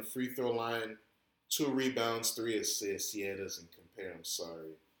 12 from the free throw line, 2 rebounds, 3 assists. Yeah, it doesn't compare. I'm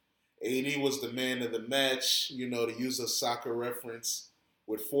sorry. AD was the man of the match, to use a soccer reference,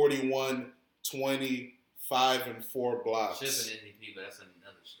 with 41, 20, 5, and 4 blocks. Should have been MVP, but that's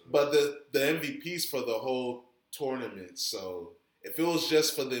another story. But the MVP's for the whole tournament, so if it was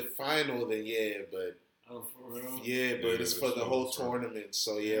just for the final, then yeah, but... Oh, for real? Yeah, but it's for the whole tournament,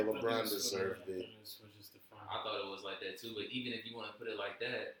 so yeah, LeBron deserved it. I thought it was like that too, but even if you want to put it like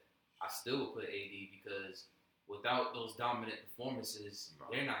that, I still would put AD because... without those dominant performances,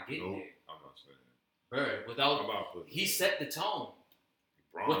 they're not getting there. I'm not saying that. He set the tone.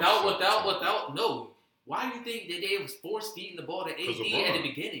 No. Why do you think that they was force feeding the ball to AD at the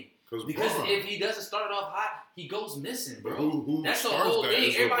beginning? Because if he doesn't start off hot, he goes missing, bro. That's the whole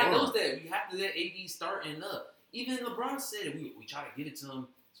thing. Everybody knows that. We have to let AD starting up. Even LeBron said it. We try to get it to him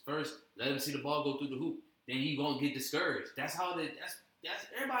first, let him see the ball go through the hoop. Then he gonna get discouraged. That's how that's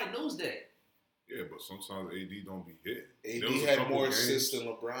everybody knows that. Yeah, but sometimes AD don't be hitting. AD had more assists than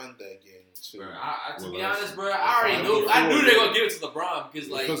LeBron that game too. Bro, to be honest, bro, I already knew. I knew they were gonna give it to LeBron because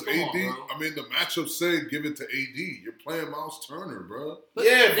AD, on, bro. I mean, the matchup said give it to AD. You're playing Miles Turner, bro. But what's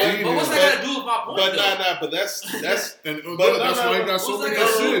that got to do with my point? But that's that's why he got so many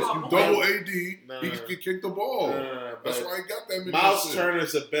assists. You double AD, he can kick the ball. That's why he got that many. Miles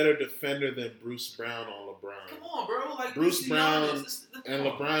Turner's a better defender than Bruce Brown on LeBron. Come on, bro. Like Bruce Brown and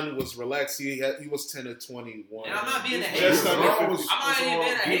LeBron was relaxed. He was 10 of 21. And I'm not being a hater. I'm not even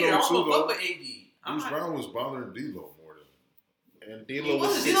being a hater. I'm gonna fuck with AD. Bruce Brown was bothering D'Lo more than. And D'Lo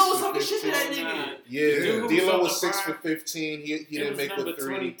was talking shit to that nigga. Yeah, D'Lo was 6 for 15. He didn't make a 3.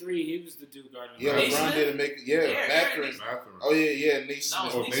 23. He was the dude guarding. Yeah, LeBron didn't make it. Yeah, Mathurin. Oh yeah,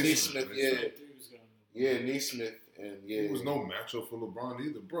 Naismith. Yeah, Naismith. And yeah, there was no matchup for LeBron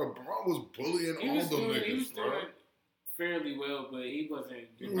either, bro. LeBron was bullying all them niggas, he was bro. doing fairly well, but he wasn't.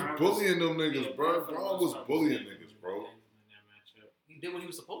 He was bullying them niggas, bro. LeBron was bullying niggas, bro. He did what he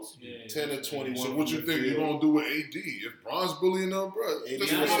was supposed to do. 10 to 21. So what you think you're gonna do with AD? If Bron's bullying them, bro, AD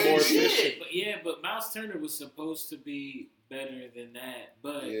was more efficient. But Miles Turner was supposed to be better than that,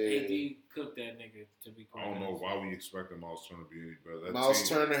 but AD cooked that nigga to be. I don't know why we expected Miles Turner to be any better. Miles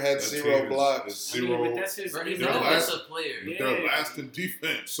Turner had 0 blocks. But that's his. He's a defensive player. They're last in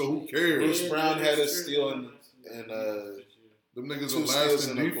defense, so who cares? Bruce Brown had a steal and them niggas are last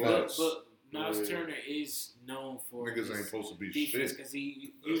in defense. But Miles Turner is known for niggas ain't supposed to be defense shit because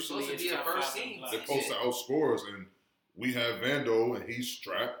he usually is a first team. They're supposed to outscore us, and we have Vando, and he's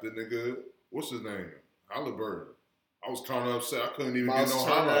strapped. The nigga, what's his name? Halliburton. I was kind of upset. I couldn't even get no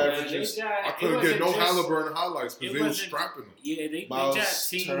highlights. I couldn't get no Halliburton highlights because they were strapping him. Yeah, they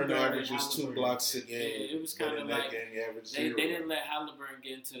Miles Turner averages 2 blocks a game. It was kind of like they didn't let Halliburton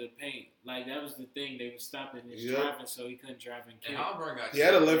get into the paint. Like that was the thing. They were stopping his driving, so he couldn't drive and kick. And he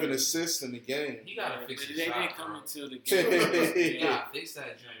had 11 assists in the game. He gotta fix his shot. They didn't come into the game. He gotta fix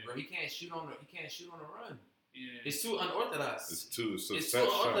that joint, bro. He can't shoot on the run. Yeah. It's too unorthodox. It's too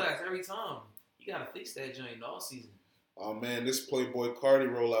unorthodox every time. You gotta fix that joint all season. Oh man, this Playboy Cardi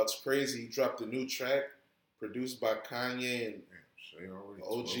rollout's crazy. He dropped a new track produced by Kanye and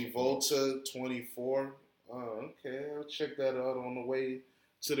OG Volta 24. Oh, okay, I'll check that out on the way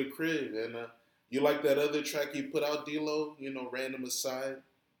to the crib. And you like that other track he put out, D-Lo? Random Aside?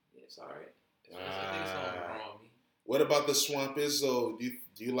 Yeah, it's alright. What about the Swamp Izzo? Do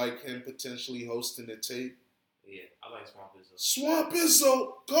you like him potentially hosting the tape? Yeah, I like Swamp Izzo. Swamp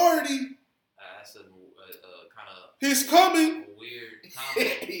Izzo, Cardi. That's a kind of. He's coming. Weird combo.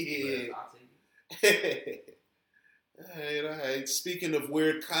 Yeah. I'll take it. All right. Speaking of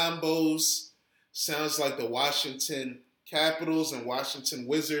weird combos, sounds like the Washington Capitals and Washington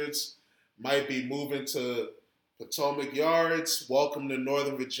Wizards might be moving to Potomac Yards. Welcome to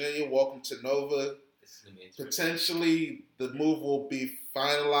Northern Virginia. Welcome to Nova. Potentially, the move will be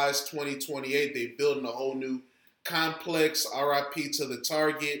finalized 2028. They're building a whole new complex. RIP to the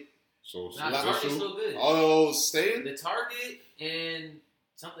Target. So Target's still good. Oh, staying? The Target and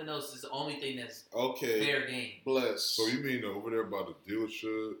something else is the only thing that's fair game. Bless. So you mean over there by the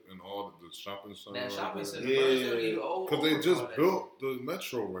dealership and all the shopping center? That shopping center. Yeah. Because they just built the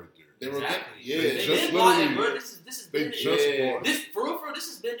metro right there. Exactly. They just bought it, bro. This has been bought this for real. This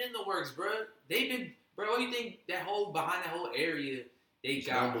has been in the works, bro. They've been, bro. What do you think behind that whole area? They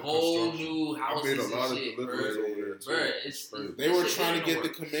got whole new houses and shit, bro. They were trying to get the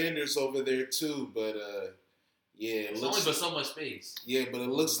Commanders over there too, but it's only for so much space. Yeah, but it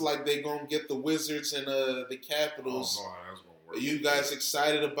looks like they're gonna get the Wizards and the Capitals. I don't know how that's gonna work. Are you guys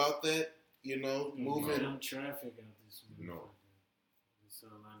excited about that? Moving. No traffic out this morning. No.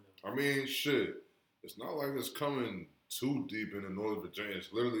 I mean, shit. It's not like it's coming too deep into Northern Virginia.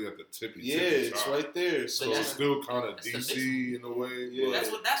 It's literally at the tippy it's top. right there. So it's still kind of DC in a way. Yeah. That's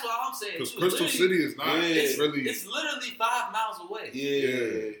what I'm saying. Because Crystal City is not really. It's literally 5 miles away.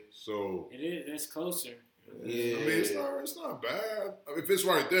 Yeah. So it is. It's closer. Yeah. I mean, it's not bad. If it's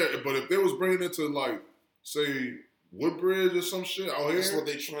right there, but if they was bringing it to like, say, Woodbridge or some shit out here. That's what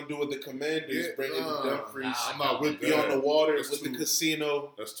they trying to do with the Commanders. Bring in the Dumfries. I'm not with be on the water with the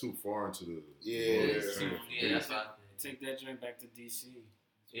casino. That's too far into the. That's not. Take that joint back to DC.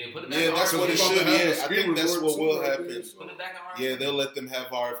 Yeah, put it back. Yeah, that's what it should. Yeah, I think that's what will happen. Put it back on RFK. Yeah, they'll let them have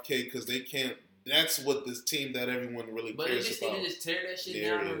RFK because they can't. That's what this team that everyone really but cares about. But they just tear that shit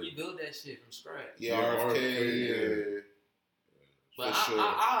down and rebuild that shit from scratch. Yeah, RFK. Yeah. But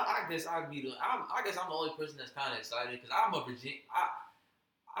I guess I'm the only person that's kind of excited because I'm a Virginia.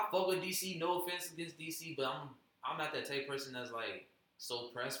 I fuck with DC. No offense against DC, but I'm not that type of person that's like so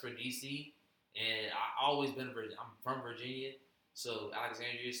pressed for DC. And I always been I'm from Virginia, So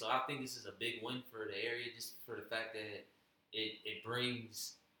Alexandria. So I think this is a big win for the area, just for the fact that it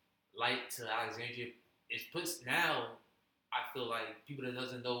brings light to Alexandria. It puts now. I feel like people that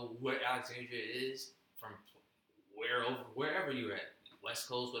doesn't know where Alexandria is from wherever you're at, West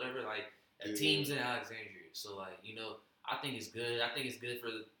Coast, whatever, like a team's in Alexandria. So like, I think it's good. I think it's good for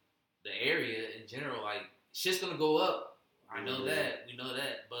the area in general. Like shit's gonna go up. I know that. We know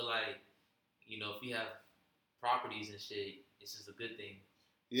that. But like, if you have properties and shit, this is a good thing.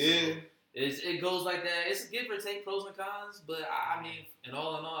 Yeah. So it goes like that. It's a give or take, pros and cons. But I mean, in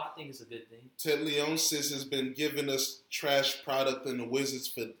all, I think it's a good thing. Ted Leonsis has been giving us trash product in the Wizards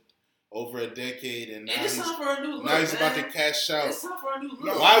for over a decade, and now it's time for a new look. Now he's about to cash out. It's time for a new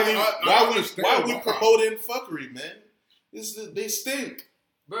look. Why we promoting fuckery, man? They stink.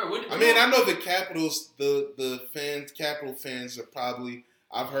 Bro, I mean, I know the Capitals, the fans, Capital fans are probably.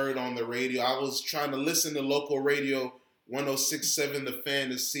 I've heard on the radio. I was trying to listen to local radio 106.7 The Fan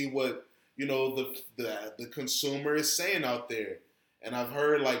to see what the consumer is saying out there, and I've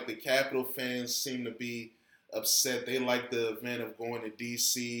heard like the Capital fans seem to be upset. They like the event of going to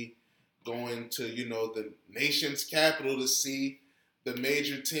DC, going to the nation's capital to see the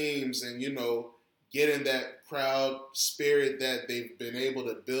major teams, and getting that crowd spirit that they've been able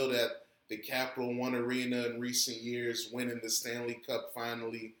to build at the Capital One Arena in recent years, winning the Stanley Cup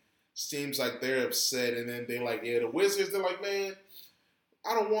finally. Seems like they're upset, and then they're like, the Wizards, they're like, man,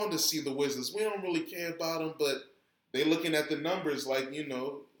 I don't want to see the Wizards. We don't really care about them, but they're looking at the numbers like, we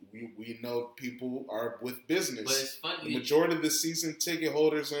know people are with business. But it's funny. The majority of the season ticket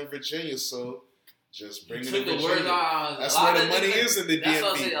holders are in Virginia, so just bring them to Virginia. That's where the money is in the DMV. That's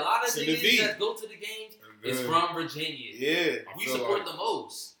what I'm saying. A lot of the niggas that go to the games is from Virginia. Yeah. We support the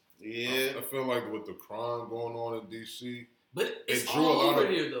most. Yeah. I feel like with the crime going on in D.C., but it's all over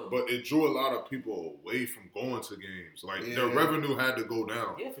here, though. But it drew a lot of people away from going to games. Like, their revenue had to go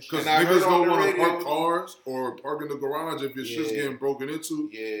down. Yeah, for sure. Because niggas don't want to park cars or park in the garage if your shit's getting broken into.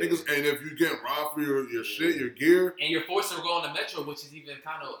 Yeah. Niggas, and if you getting robbed for your shit, your gear. And you're forced to go on the Metro, which is even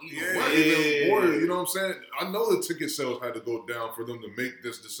kind of worse. Even more. You know what I'm saying? I know the ticket sales had to go down for them to make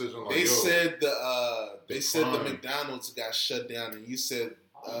this decision. Like, they said the McDonald's got shut down, and you said...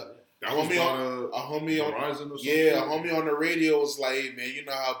 a homie on the radio was like, hey, man, you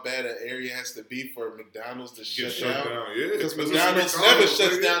know how bad an area has to be for McDonald's to shut down? Yeah, because McDonald's never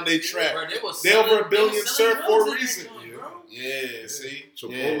shuts down their trap. They're over $1 billion served for a reason. See,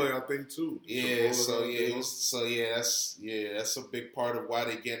 Chipotle, I think too. That's a big part of why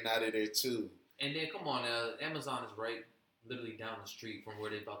they're getting out of there too. And then come on, Amazon is right, literally down the street from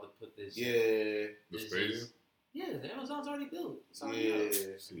where they about to put this. The stadium. Yeah, the Amazon's already built.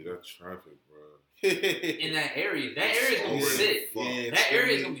 See that traffic, bro. In that area is gonna be sick. That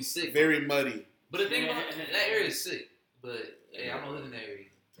area is gonna be sick. Very muddy. But the thing about that area is sick. But I don't live in that area.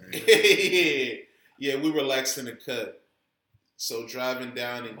 Yeah, we relaxed in the cut. So driving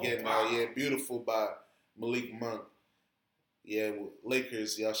down and getting out, beautiful by Malik Monk. Yeah,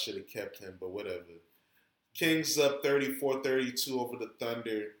 Lakers, y'all should have kept him, but whatever. Kings up 34-32 over the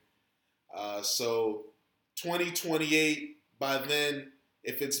Thunder. So 2028, by then,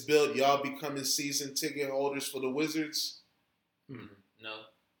 if it's built, y'all becoming season ticket holders for the Wizards? No.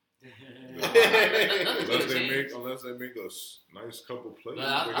 Unless they make a nice couple plays. They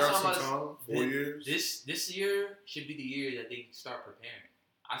got some time, 4 years. This year should be the year that they start preparing.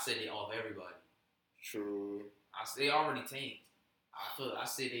 I said they off everybody. True. They already tanked. I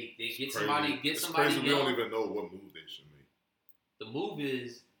said they get somebody. It's crazy. We don't even know what move they should make. The move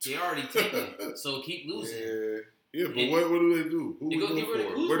is they already tanked, so keep losing. Yeah, but what do they do? Who we go for?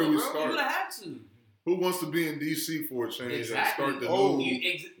 Where do we start? You're gonna have to. Who wants to be in DC for a change and start the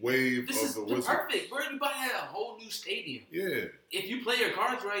new wave of the Wizards? Perfect. We're about to have a whole new stadium. Yeah. If you play your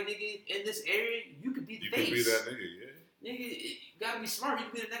cards right, nigga, in this area, you could be the face. You could be that nigga, Nigga, you gotta be smart. You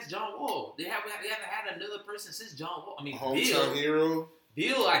could be the next John Wall. They haven't had another person since John Wall. I mean, hometown hero.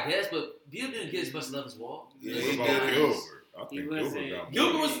 Beal, I guess, but Beal didn't get as much love as Wall. Yeah, he did. Gilbert. I think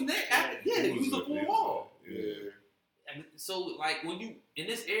Gilbert was next. Yeah, he was the full Wall. Yeah. And so, like, when you in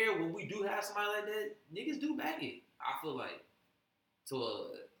this area, when we do have somebody like that, niggas do bag it. I feel like to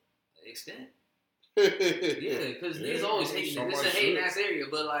an extent. Yeah, because niggas always hating it. It's a hating ass area,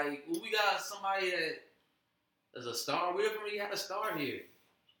 but like when we got somebody that is a star, we don't really have a star here.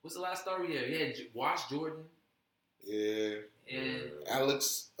 What's the last star we had? We had Wash Jordan. Yeah. And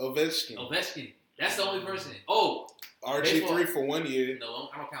Alex Ovechkin. That's the only person. Oh. RG3 for 1 year. No,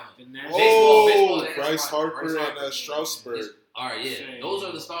 I don't count him. Baseball, Bryce Harper and Strasburg. All right, yeah. Those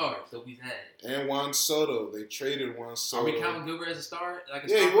are the stars that we've had. And Juan Soto. They traded Juan Soto. Are we counting Gilbert as a star?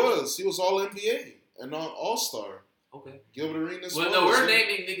 He was. He was all NBA and All-Star. Okay. Gilbert Arenas. Well, no, we're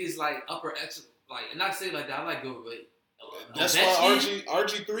naming niggas like upper echelon, like, and not say like that. I like Gilbert, but that's why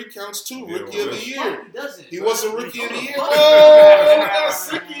RG3 counts too. Yeah, Rookie of the year. He doesn't. He bro. was a rookie of the year. Oh, how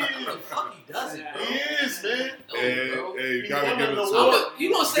sick he is. the fuck he doesn't, bro. He is, man. No, bro. Hey, you He gotta won give it an to award.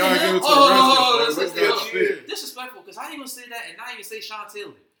 You gonna say Gotta him? give it to Oh, the let's Redskins, bro. say Rookie of the year. disrespectful because I didn't even say that, and not even say Sean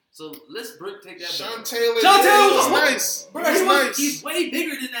Taylor. So let's take that. Sean back. Taylor. Sean Taylor was nice. Bro, He's nice. He's way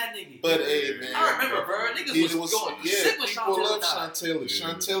bigger than that nigga. But hey, man. I remember, bro. Niggas was going sick with Sean people Taylor. love Sean Taylor.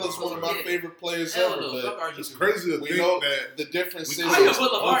 Sean Taylor's one of my favorite players Hell ever. no, But It's crazy to we think know that the difference is. I can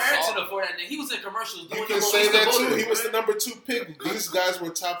put LeVar Arrington before that nigga. He was in commercials. You can say that too. He was the number 2 pick. These guys were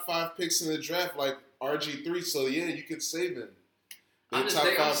top 5 picks in the draft, like RG3. So yeah, you could say them. I'm just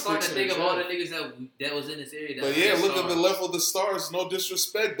starting to think of all the niggas that was in this area. But yeah, look at the level of the stars. No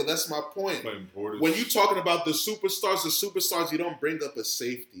disrespect, but that's my point. When you talking about the superstars, you don't bring up a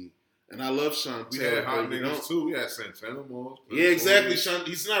safety. And I love Sean We Taylor. had hot niggas too. We had Santana Moss. Yeah, exactly. Sean,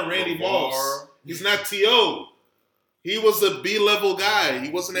 he's not Randy Moss. He's not T.O. He was a B-level guy. He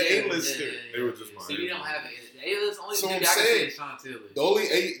wasn't an A-lister. They were just See, we don't have the A-list. Only So nigga I'm I can say saying, is Sean Taylor. The only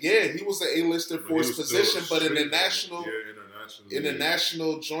he was an A-lister for his position, but in the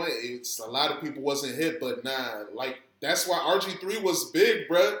national joint, it's a lot of people wasn't hit. But nah, like that's why RG3 was big,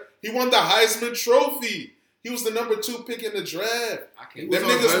 bruh. He won the Heisman Trophy. He was the number 2 pick in the draft. Them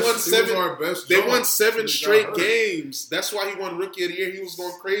niggas won 7. They won 7 straight games. That's why he won Rookie of the Year. He was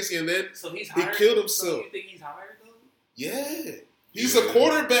going crazy, and then he killed himself. So you think he's higher though? Yeah, he's a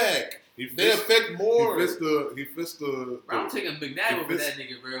quarterback. They affect more. He fits the. Bro, I'm taking McNabb over that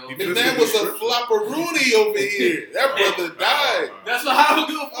nigga, bro. McNabb was a flopperoonie over here. That brother died. That's why I don't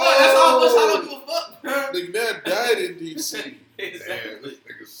give a fuck. That's how much I don't give a fuck, bro. McNabb died in DC. Exactly.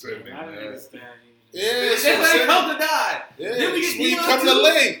 Yeah, that's why they come to die. Yeah, Then we get he Deion come too. to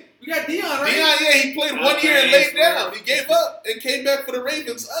lay. We got Deion, right? Deion, yeah, he played 1 year and laid down. He gave up and came back for the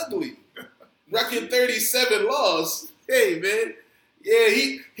Ravens ugly. Record 37 loss. Hey, man. Yeah,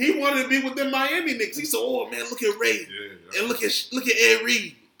 he wanted to be with them Miami Knicks. He said, "Oh man, look at Ray and look at Ed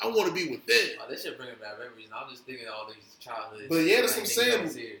Reed. I want to be with them." Oh, this shit bringing back memories. I'm just thinking of all these childhood. But yeah, that's what I'm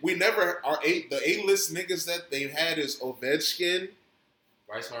saying. We never the A-list niggas that they had is Ovechkin,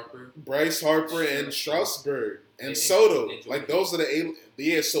 Bryce Harper, and Strasburg and Soto. Like those are the A.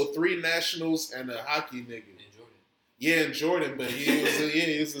 Yeah, so 3 nationals and a hockey nigga. Yeah, and Jordan, but he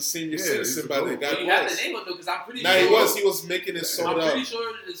was a senior citizen by the guy. You have to name him though, because I'm pretty sure. He was making it sold out. I'm pretty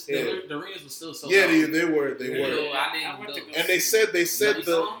sure the Rangers was still sold out. Yeah, they were. And they said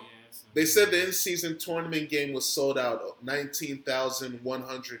the in-season tournament game was sold out.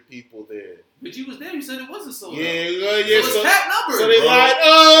 19,100 people there. But you was there. You said it wasn't sold out. Yeah. So it's packed numbers. So they lied.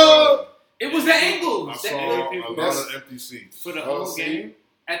 Oh, it was the angle. I saw a lot of empty seats for the whole game.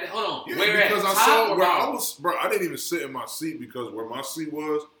 Hold on. Yeah, where because at? I saw where I was, bro. I didn't even sit in my seat because where my seat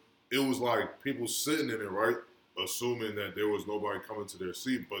was, it was like people sitting in it, right, assuming that there was nobody coming to their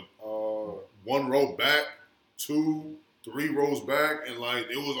seat. But 1 row back, 2, 3 rows back, and like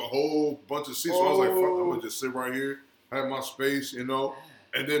it was a whole bunch of seats. So I was like, "Fuck, I'm gonna just sit right here, have my space," you know.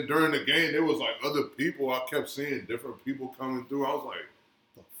 And then during the game, there was like other people. I kept seeing different people coming through. I was like,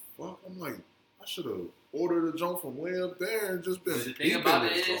 "The fuck?" I'm like, I should have ordered a jump from way up there and just been peeping about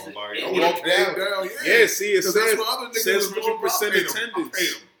this it is, song. Like, it I would have came down. Yeah, see, it says 100%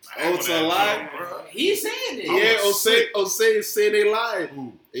 attendance. Oh, it's a lie? He's saying it. Yeah, Osei is saying they lied.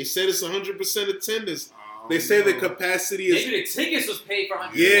 They said it's 100% attendance. They say the capacity is... Maybe the tickets was paid for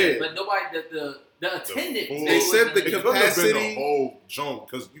 100%, yeah. But nobody, the attendance... They said the capacity... It could have been a whole jump,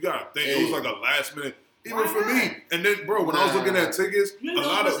 because you got to think, it was like a last minute... Even for me. And then, bro, when I was looking at tickets, when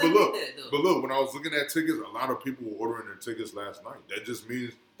I was looking at tickets, a lot of people were ordering their tickets last night. That just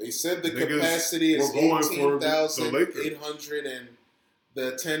means they said the capacity is 18,800 and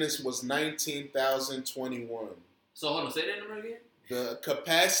the attendance was 19,021. So hold on, say that number again. The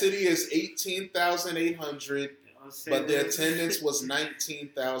capacity is 18,800, but the attendance was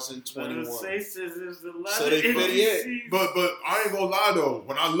 19,021. So they But I ain't gonna lie though.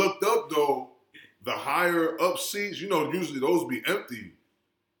 When I looked up though. The higher up seats, you know, usually those be empty.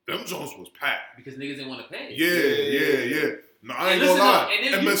 Them joints was packed. Because niggas didn't want to pay. Yeah. No, I ain't gonna lie.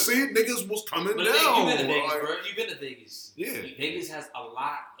 And see, niggas was coming down. You've been to Vegas, bro. You've been to Vegas. Yeah. Vegas has a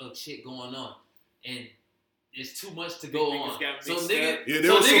lot of shit going on. And there's too much to go on. So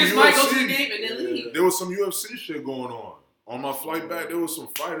niggas might go to the game and then leave. There was some UFC shit going on. On my flight back, there was some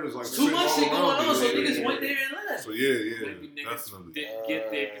fighters like too much shit going on, so niggas went there and left. So yeah, maybe niggas didn't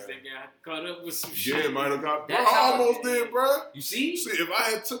get there because they got caught up with some shit. Yeah, might have got. Bro, I almost did, bro. You see? See, if I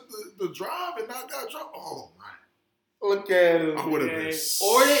had took the drive and not got dropped, oh my. Look at him. I would have been.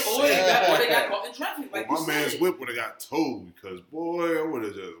 Or they got caught in traffic. nothing. Like my you man's said. whip would have got towed because, boy, I would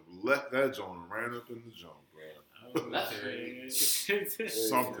have just left that joint and ran up in the jump, bro. That's crazy.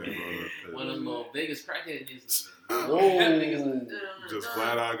 Something, bro. One of them little biggest crackhead niggas. Whoa. Just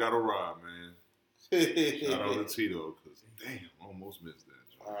glad I got a ride, man. Shout out to Tito, because, damn, I almost missed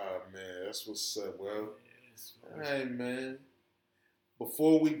that joint. Man, that's what's up, well. All right, man.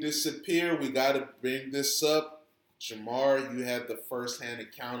 Before we disappear, we got to bring this up. Jamar, you had the first-hand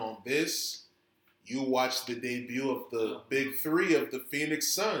account on this. You watched the debut of the big three of the Phoenix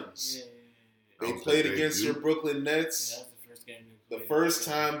Suns. Yeah. They played against your Brooklyn Nets. Yeah, that was the first game. The first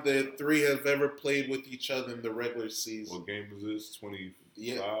time the three have ever played with each other in the regular season. What game is this? 25?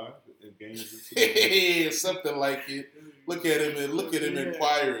 Yeah. Game is this? Something like it. Look at him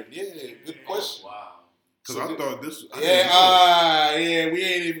inquiring. Yeah, good question. Wow. Because I thought this. Yeah, we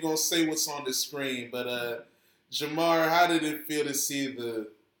ain't even gonna say what's on the screen. But Jamar, how did it feel to see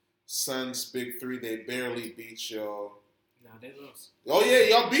the Suns big three? They barely beat y'all. No, they lost. Oh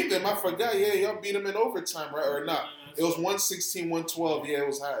yeah, y'all beat them. I forgot. Yeah, y'all beat them in overtime, right? Or not? It was 116-112. Yeah, it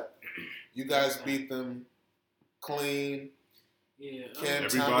was hot. You guys beat them clean. Yeah. Cam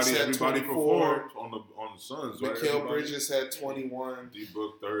Thomas had Everybody 24. performed on the Suns, right? Mikal Bridges had 21.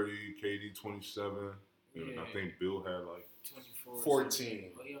 D-Book 30, KD 27. Yeah. And I think Bill had like 24.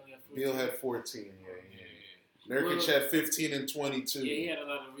 14. Oh, he only had 14. Bill had 14. Yeah. Nurkic had 15 and 22. Yeah, he had a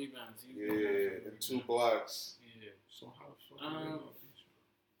lot of rebounds. And 2 blocks. Yeah. So how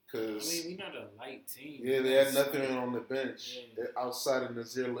Because we're not a light team. yeah, they had nothing on the bench Yeah. outside of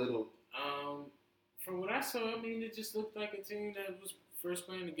Nazir Little. From what I saw, it just looked like a team that was first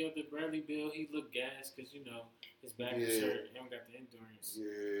playing together. Bradley Beal, he looked gassed because his back was hurt. He don't got the endurance.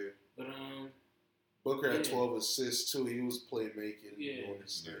 Yeah. But Booker had 12 assists too. He was playmaking. Yeah.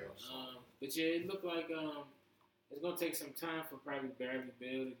 But yeah, it looked like it's gonna take some time for probably Bradley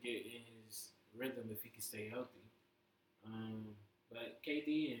Beal to get in his rhythm if he can stay healthy. But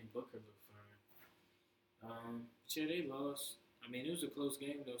KD and Booker look fine. But yeah, they lost. It was a close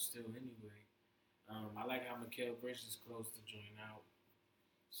game though. Still, anyway. I like how Mikal Bridges closed the joint out.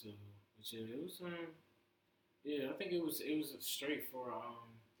 So, but yeah, it was. I think it was a straight for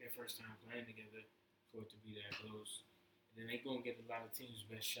their first time playing together for it to be that close. And then they gonna get a lot of teams'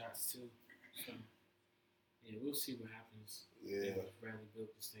 best shots too. So, yeah, we'll see what happens. Yeah. If Bradley Beal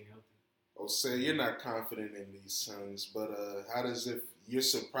can stay healthy. I'll say you're not confident in these Suns, but how does it? You're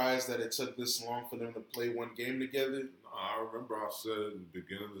surprised that it took this long for them to play one game together? I remember I said at the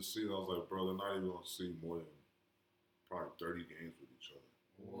beginning of the season, I was like, bro, they're not even going to see more than probably 30 games with each other.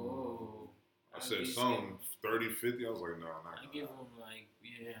 Whoa. I said something, 30, 50. I was like, no, not I give them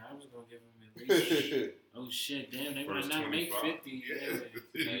I was going to give them at least. Oh, shit, damn, they might not 25. make 50. Yeah.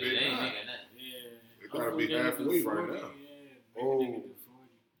 They ain't making that. Yeah. They got to be halfway right now. Yeah, Oh. they can do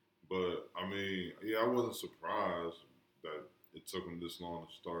 40. But, I wasn't surprised that it took them this long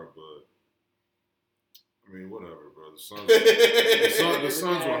to start, but whatever, bro. The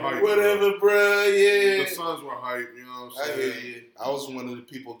Suns were hype. Whatever, bro. Yeah. The Suns were hype. You know what I'm saying? I hear you. I was one of the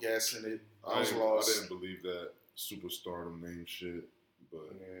people gassing it. I was lost. I didn't believe that superstardom name shit,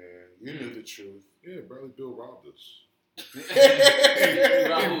 but you knew the truth. Yeah, Bradley Beal robbed us. He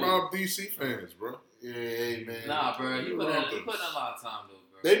robbed DC fans, bro. Yeah, man. Nah, bro. He put in a lot of time though.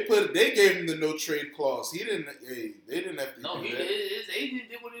 They gave him the no trade clause. They didn't have to. No, his agent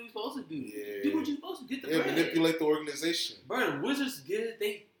did what he was supposed to do. Yeah. Do what you're supposed to get the bread. Manipulate the organization. Bro, the Wizards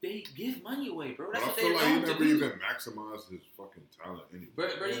they give money away, bro. That's But what I feel they're like he known to never do. even maximized his fucking talent anyway.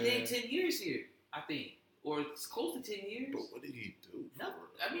 Bro, he did 10 years here, I think, or it's close to 10 years. But what did he do? Nothing.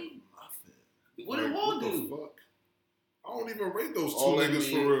 Nothing. What did Wall do? What the fuck? I don't even rate those two All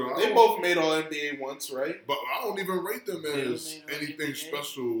niggas NBA. for real. They both made All NBA once, right? But I don't even rate them as made anything All-NBA?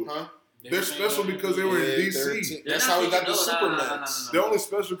 special. Huh? They're special because they were in DC. 13. That's how he got the Supermax. They're only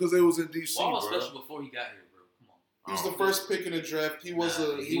special because they was in DC, Wall was bro. special before he got here, bro. Come on. He was the first pick in the draft. He was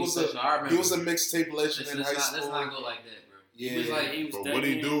a mixtape legend Let's in high school. Let's not go like that, bro. Yeah. He was like he was. But what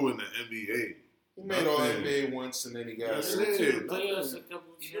he do in the NBA? He made All NBA once and then he got That's hurt. it.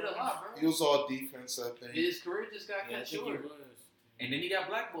 He did a lot, bro. He was all defense, I think. His career just got cut short, and then he got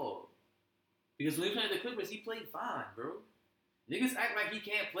blackballed because when he played the Clippers, he played fine, bro. Niggas act like he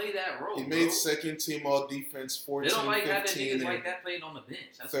can't play that role. He made second team All Defense 14, They don't like 15, having niggas and like that playing on the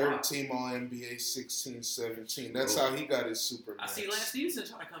bench. That's third why. team All NBA 16, 17. That's Bro. how he got his Supermax. I see Lance Stevenson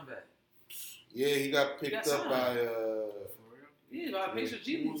trying to come back. Yeah, he got picked up by by Pacer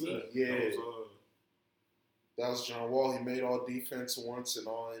G. Who was that? Yeah. That was John Wall. He made All Defense once and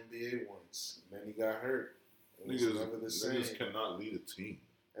All NBA once. And then he got hurt. It was never the same. Niggas cannot lead a team.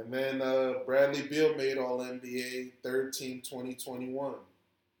 And then Bradley Beal made All NBA, third team 2021.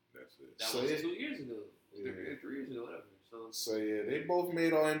 That's That So, was yeah. 2 years ago. Yeah. 3 years ago, whatever. So yeah, they both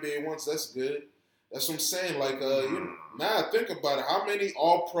made All NBA once. That's good. That's what I'm saying. Like, now think about it. How many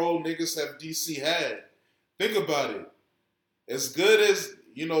All Pro niggas have DC had? Think about it. As good as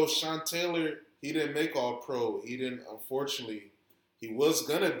Sean Taylor, he didn't make All Pro. He didn't. Unfortunately, he was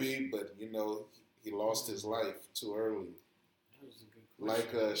gonna be, but he lost his life too early. That was a good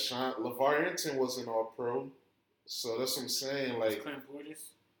question. Like LeVar Arrington wasn't All Pro, so that's what I'm saying. Like, Clint Portis?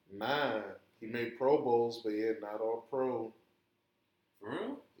 nah, he made Pro Bowls, but yeah, not All Pro. For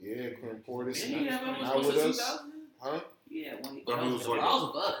real? Yeah, Clint Portis. Didn't he have not almost with close to us. 2000? Huh? Yeah, when he Thought he was like I was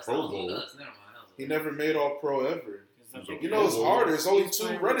with us. Pro I was Bowl. with us. Never mind. He never made All Pro ever. I think You know it's harder. It's only two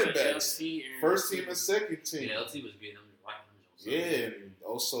running with backs. LC and First team and second team. Yeah, LT was getting him right. Yeah, and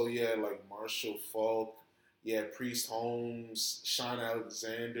also like Marshall Falk, Priest Holmes, Sean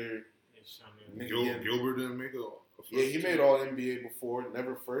Alexander. and Nigga, Gilbert didn't make a first he team. made All NBA before,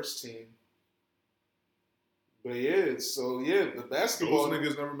 never first team. But the basketball Those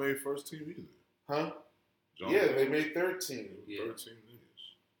niggas never made first team either. huh? John Yeah, Wall, they made third team. Yeah. 13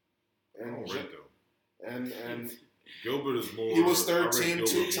 niggas. I And don't rate them. and Gilbert is more. he was I third rate team Gilbert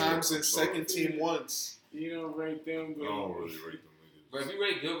 2 more. times I'm and sorry. second team once. You don't rate them, I but don't really rate them niggas. Bro, if you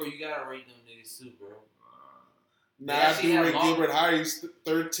rate Gilbert, you gotta rate them niggas too, bro. Nah, They I actually do had rate long- Gilbert higher. He's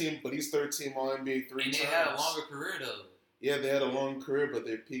third team, but he's third team All NBA 3 And times. they had a longer career though. Yeah, they had a long career, but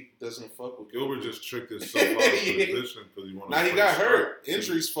their peak doesn't fuck with Gilbert just tricked himself out of position because he wanted. Now to he play got hurt. straps.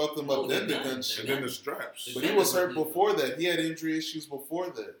 Injuries fucked him Oh, up. Then the the gun gun. shit. and then the straps. But he was hurt before that. He had injury issues before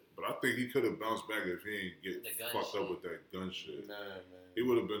that. But I think he could have bounced back if he didn't The get gun fucked shit. up with that gun shit. Nah, man. He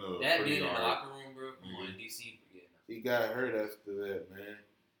would have been a That pretty being in the alright. locker room, bro. Come on, DC. Yeah, He got hurt after that, man.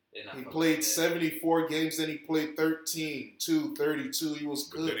 they're not He fucking played with that. 74 games, then he played 13, 32. He was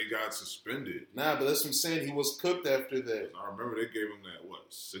But then cooked. he got suspended. Nah, but that's what I'm saying. He was cooked after that. I remember they gave him that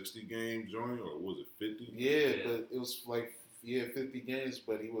 60 game joint or was it 50? Yeah, Yeah. but it was 50 games,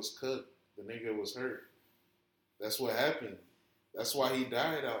 but he was cooked. The nigga was hurt. That's what happened. That's why he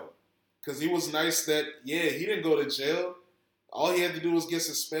died out. Because he was nice that, he didn't go to jail. All he had to do was get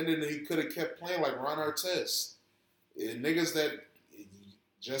suspended and he could have kept playing like Ron Artest. Niggas that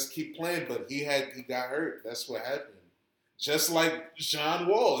just keep playing, but he got hurt. That's what happened. Just like John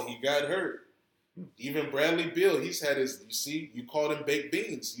Wall, he got hurt. Even Bradley Beal, he's had you called him baked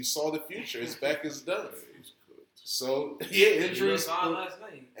beans. You saw the future. His back is done. He's cooked. So, He injuries. was on last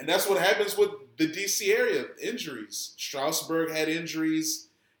night. And that's what happens with the DC area. Injuries. Strasburg had injuries,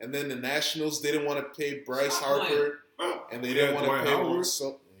 and then the Nationals didn't want to pay Bryce Stop Harper, and they didn't want to Dwight pay Howard. him.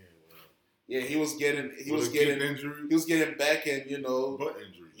 So, he was getting injury, back and butt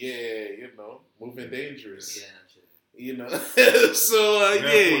injury. moving dangerous. Yeah, that shit. So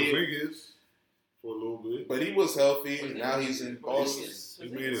Vegas for a little bit. but he was healthy. But Now he's in Boston.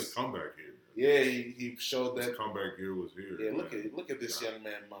 He made his comeback here. Yeah, he showed His that. comeback year was here. Yeah, man. look at this young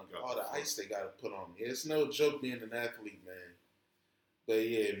man, Monk. Got All the the ice they got to put on. It's no joke being an athlete, man. But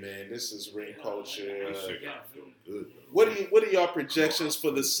yeah, man, this is ring culture. This shit gotta feel good. What are y'all projections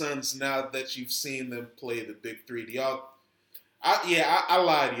for the Suns now that you've seen them play the Big Three? Do y'all? I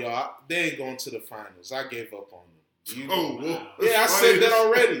lied, y'all. They ain't going to the finals. I gave up on them. I said that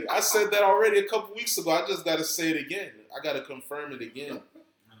already. I said that already a couple weeks ago. I just got to say it again. I got to confirm it again.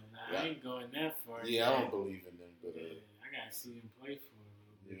 I ain't going that far. Yeah, I don't believe in them, but I gotta see him play for a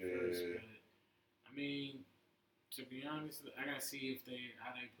little bit Yeah. first. But I mean, to be honest, I gotta see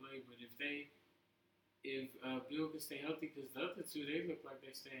how they play. But if Bill can stay healthy, because the other two they look like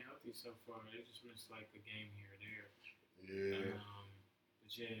they're staying healthy so far. They just missed like a game here or there. yeah.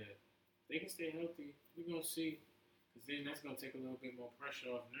 But yeah, they can stay healthy. We're gonna see. Because then that's gonna take a little bit more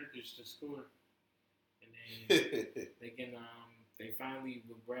pressure off Nurkic to score, and then they can they finally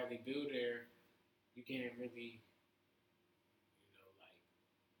with Bradley Beal there, you can't really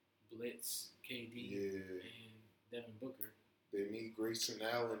blitz KD and Devin Booker. They need Grayson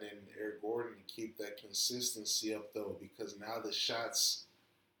Allen and Eric Gordon to keep that consistency up, though, because now the shots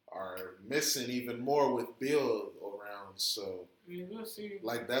are missing even more with Bill around. So, I mean, we'll see.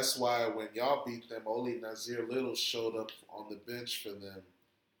 like, that's why when y'all beat them, only Nazir Little showed up on the bench for them.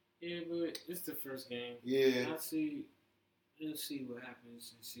 Yeah, but it's the first game. Yeah. We'll see what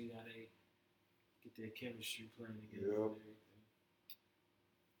happens and see how they get their chemistry playing together. Yep. And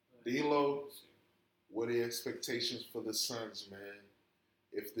everything. D-Lo, what are the expectations for the Suns, man?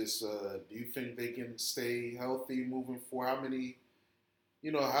 If this, do you think they can stay healthy moving forward?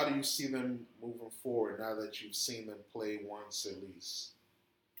 How do you see them moving forward now that you've seen them play once at least?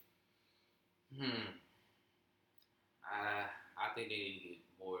 I think they need to get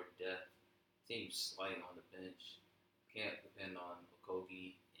more depth. Seems slight on the bench. Can't depend on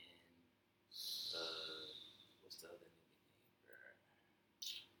Okogie and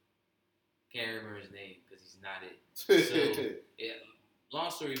can't remember his name because he's not it. So, yeah, long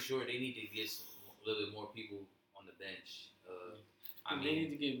story short, they need to get a little bit more people on the bench. They need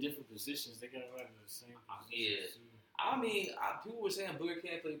to get different positions. They got a lot of the same positions. Yeah. People were saying Booker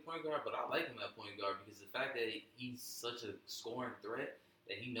can't play point guard, but I like him at point guard because the fact that he's such a scoring threat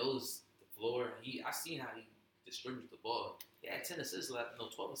that he knows the floor. I seen how he distributes the ball. He had 12 assists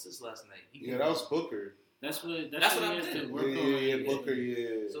last night. That was Booker. That's what I'm saying.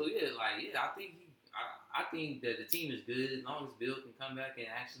 Booker. So I think that the team is good as long as Bill can come back and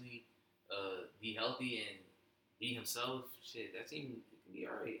actually be healthy and be himself. Shit, that team can be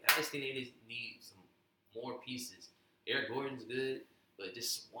alright. I just think they just need some more pieces. Eric Gordon's good, but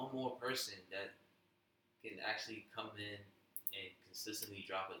just one more person that can actually come in and consistently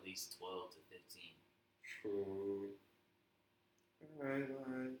drop at least 12 to 15. True. All right.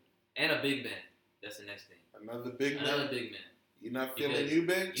 And a big man. That's the next thing. Another big man. You're not feeling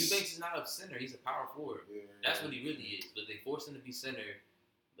Eubanks? Eubanks is not a center. He's a power forward. Yeah. That's what he really is. But they force him to be center.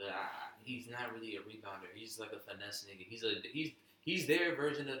 But he's not really a rebounder. He's like a finesse nigga. He's their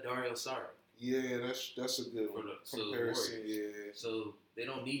version of Dario Saric. Yeah, that's a good one. Comparison. Yeah. So they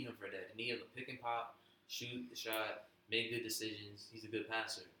don't need him for that. They need him to pick and pop, shoot the shot, make good decisions. He's a good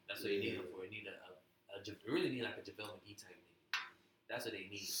passer. That's what they need him for. They need they really need like a JaVale McGee type nigga. That's what they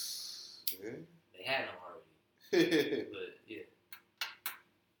need. Yeah. They had him already. But yeah.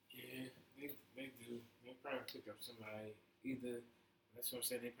 Yeah, they do. They'll probably pick up somebody. Either, that's what I'm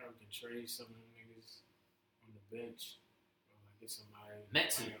saying, they probably can trade some of them niggas on the bench. Or like get somebody.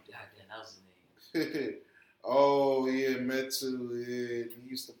 Metu. Goddamn, that was his name. Oh, yeah, Metu. Yeah, he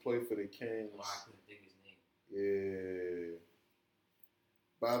used to play for the Kings. Oh, I couldn't think his name. Yeah.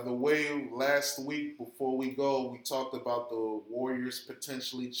 By the way, last week before we go, we talked about the Warriors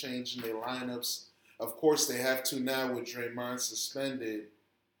potentially changing their lineups. Of course, they have to now with Draymond suspended.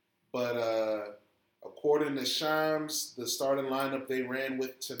 But according to Shams, the starting lineup they ran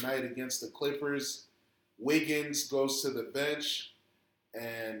with tonight against the Clippers, Wiggins goes to the bench.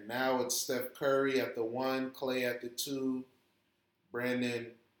 And now it's Steph Curry at the 1, Klay at the 2,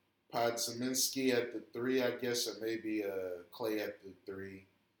 Brandon Podziemski at the 3, I guess, or maybe Klay at the 3.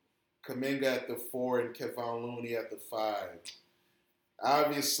 Kuminga at the 4 and Kevon Looney at the 5.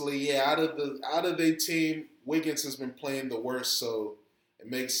 Obviously, yeah, out of their team, Wiggins has been playing the worst, so it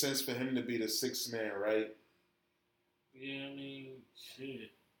makes sense for him to be the 6th man, right? Yeah, I mean,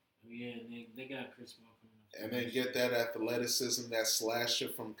 shit. Yeah, they got Chris Paul coming up. And then get that athleticism, that slasher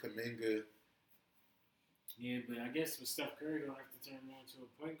from Kuminga. Yeah, but I guess with Steph Curry, gonna have to turn him on to a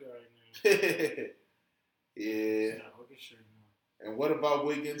point guard now. Yeah. And what about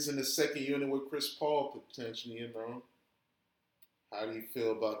Wiggins in the second unit with Chris Paul potentially, you know? How do you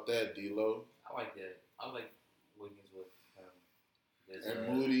feel about that, D-Lo? I like that. I like Wiggins with and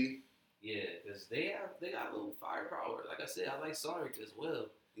Moody. Yeah, because they got a little firepower. Like I said, I like Saric as well.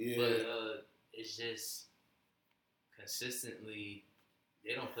 Yeah. But it's just consistently,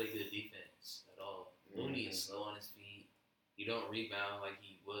 they don't play good defense at all. Mooney is slow on his feet. He don't rebound like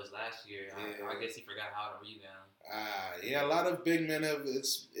he was last year. Yeah. I guess he forgot how to rebound. Yeah, a lot of big men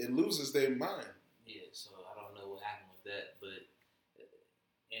it loses their mind. Yeah, so I don't know what happened with that, but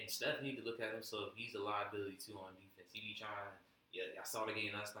and Steph need to look at himself. He's a liability too on defense. He be trying. Yeah, I saw the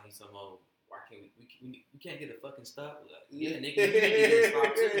game last night. He's talking about why can't we can't get a fucking stop? Like, yeah, nigga, you can't get a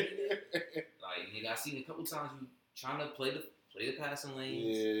stop too. Nigga. Like nigga, I seen a couple times you trying to play the passing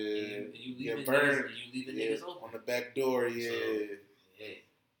lanes. Yeah, and you leave the niggas open on the back door. Yeah,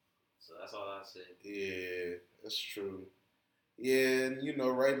 so that's all I said. Yeah, that's true. Yeah, and you know,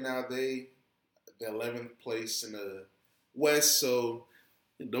 right now the 11th place in the West, so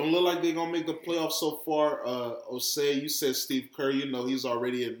it don't look like they're gonna make the playoffs so far. Osei, you said Steve Kerr. You know, he's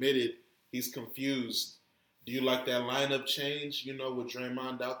already admitted he's confused. Do you like that lineup change? You know, with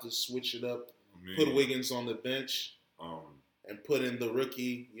Draymond out to switch it up, put Wiggins on the bench, and put in the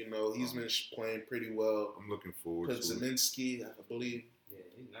rookie. You know, he's been playing pretty well. I'm looking forward to it. Zeminski, I believe. Yeah,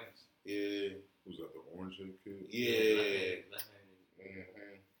 he's nice. Yeah. Who's that? The orange head kid? Yeah.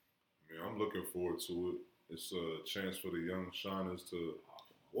 I'm looking forward to it. It's a chance for the young shiners to.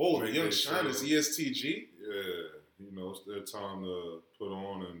 Whoa, the young shiners, ESTG? Yeah, you know, it's their time to put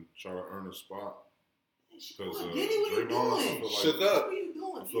on and try to earn a spot. Because Draymond, Shut up. What are you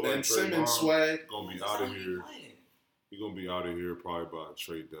doing? Ben Simmons swag. Gonna be out of here. He's gonna be out of here probably by a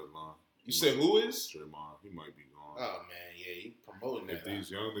trade deadline. You said who is? Draymond. He might be gone. Oh man, yeah, he promoting that. If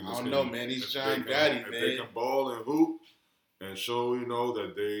these young niggas, I don't know, man. He's John Gotti, man. If they can ball and hoop and show, you know,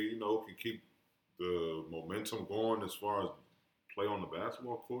 that they, you know, can keep the momentum going as far as play on the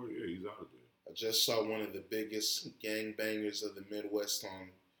basketball court, yeah, he's out of there. I just saw one of the biggest gangbangers of the Midwest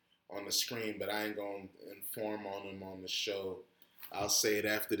on the screen, but I ain't going to inform on them on the show. I'll say it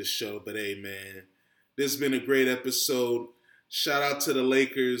after the show. But, hey, man, this has been a great episode. Shout out to the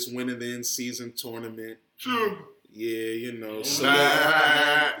Lakers winning the in-season tournament. Sure. Yeah, you know. So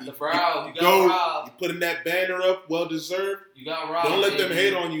The Browns, you got robbed. You putting that banner up, well-deserved. You got robbed. Don't let them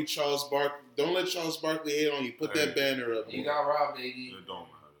hate on you, Charles Barkley. Don't let Charles Barkley hate on you. Put that banner up. You got robbed, AD. It don't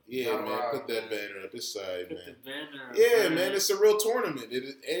matter. Yeah, man, put that banner up. It's side, Put man. the banner up. Yeah, man, it's a real tournament.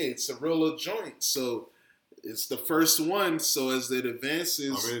 It's a real joint. So it's the first one. So as it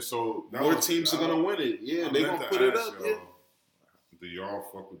advances, so more teams are gonna win it. Yeah, they're gonna put it up. Yeah. Do y'all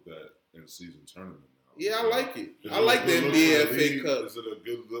fuck with that in-season tournament now? Yeah, I like it. I like the NBA FA Cup. Is it a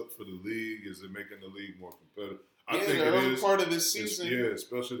good look for the league? Is it making the league more competitive? I think the early part of this season. Yeah,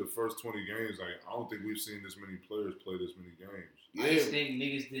 especially the first 20 games. Like, I don't think we've seen this many players play this many games. Yeah. I just think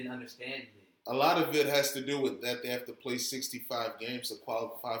niggas didn't understand it. A lot of it has to do with that they have to play 65 games to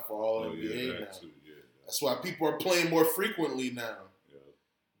qualify for All NBA now. That's why people are playing more frequently now. Yeah.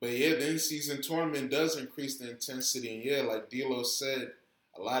 But yeah, the in-season tournament does increase the intensity. And yeah, like D'Lo said,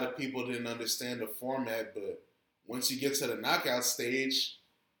 a lot of people didn't understand the format. But once you get to the knockout stage,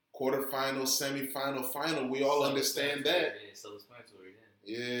 quarterfinal, semifinal, final, we all understand that. Yeah, self-explanatory then.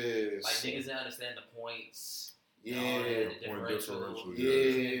 Yeah. Like niggas didn't understand the points. Yeah. The Point differential.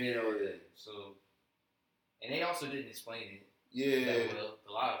 Yeah. So, and they also didn't explain it. Yeah. That well.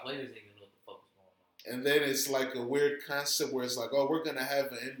 A lot of players didn't even know what the fuck was going on. And then it's like a weird concept where it's like, oh, we're going to have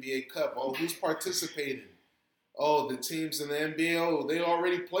an NBA Cup. Oh, who's participating? Oh, the teams in the NBA, oh, they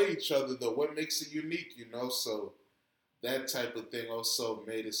already play each other, though. What makes it unique, you know? So that type of thing also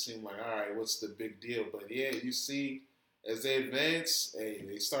made it seem like, all right, what's the big deal? But yeah, you see, as they advance, hey,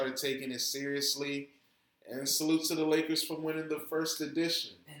 they started taking it seriously. And salute to the Lakers for winning the first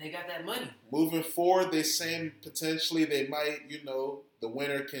edition. And they got that money. Moving forward, they say potentially they might, you know, the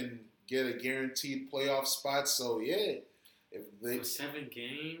winner can get a guaranteed playoff spot. So, yeah. If they, for 7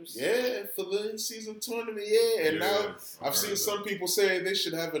 games? Yeah, for the in-season tournament, yeah. And now I've seen some people say they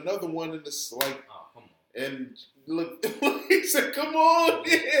should have another one in this, like, oh, come on. And look, he said, come on.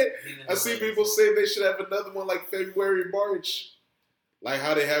 Yeah. I see people say they should have another one like February, March. Like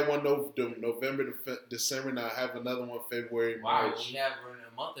how they had one November to December, now have another one February, March. Wow, we have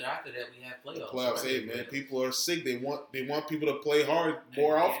a month after that we have playoffs. Playoffs, hey man, people are sick. They want people to play hard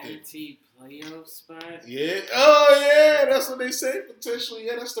more often. Guaranteed playoff spot. Yeah. Oh yeah, that's what they say potentially.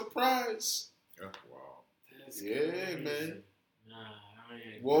 Yeah, that's the prize. Yeah. Wow. That's yeah, crazy. man. Nah,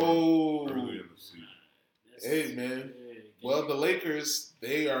 I ain't. Whoa. Early in the season. Hey man. Well, the Lakers,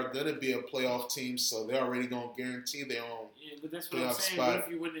 they are going to be a playoff team, so they're already going to guarantee their own yeah, but that's what I'm saying. spot. What if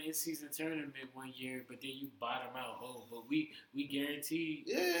you win the in-season tournament one year, but then you bottom out? Oh, but we guaranteed.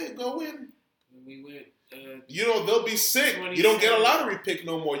 Yeah, go win. When we went, you know, they'll be sick. You don't get a lottery pick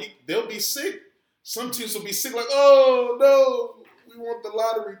no more. They'll be sick. Some teams will be sick like, oh, no, we want the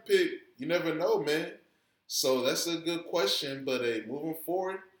lottery pick. You never know, man. So that's a good question. But moving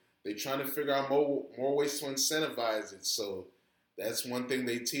forward, they're trying to figure out more ways to incentivize it. So that's one thing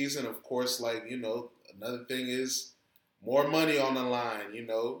they teasing. Of course, like, you know, another thing is more money on the line, you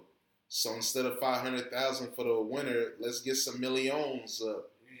know. So instead of $500,000 for the winner, let's get some millions up.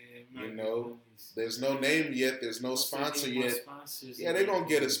 Yeah, you know, there's no name yet. There's no sponsor yet. Yeah, they're going to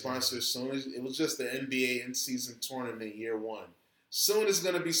get a sponsor soon. It was just the NBA in-season tournament year one. Soon it's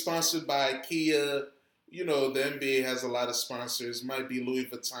going to be sponsored by Kia. You know, the NBA has a lot of sponsors. Might be Louis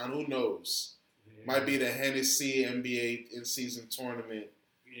Vuitton. Who knows? Yeah. Might be the Hennessy NBA in-season tournament.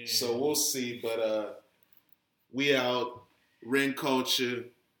 Yeah. So we'll see. But we out. Ring culture.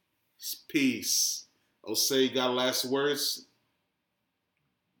 Peace. Osei, you got last words?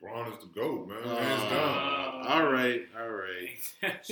 Braun is the GOAT, man. Hands down. All right.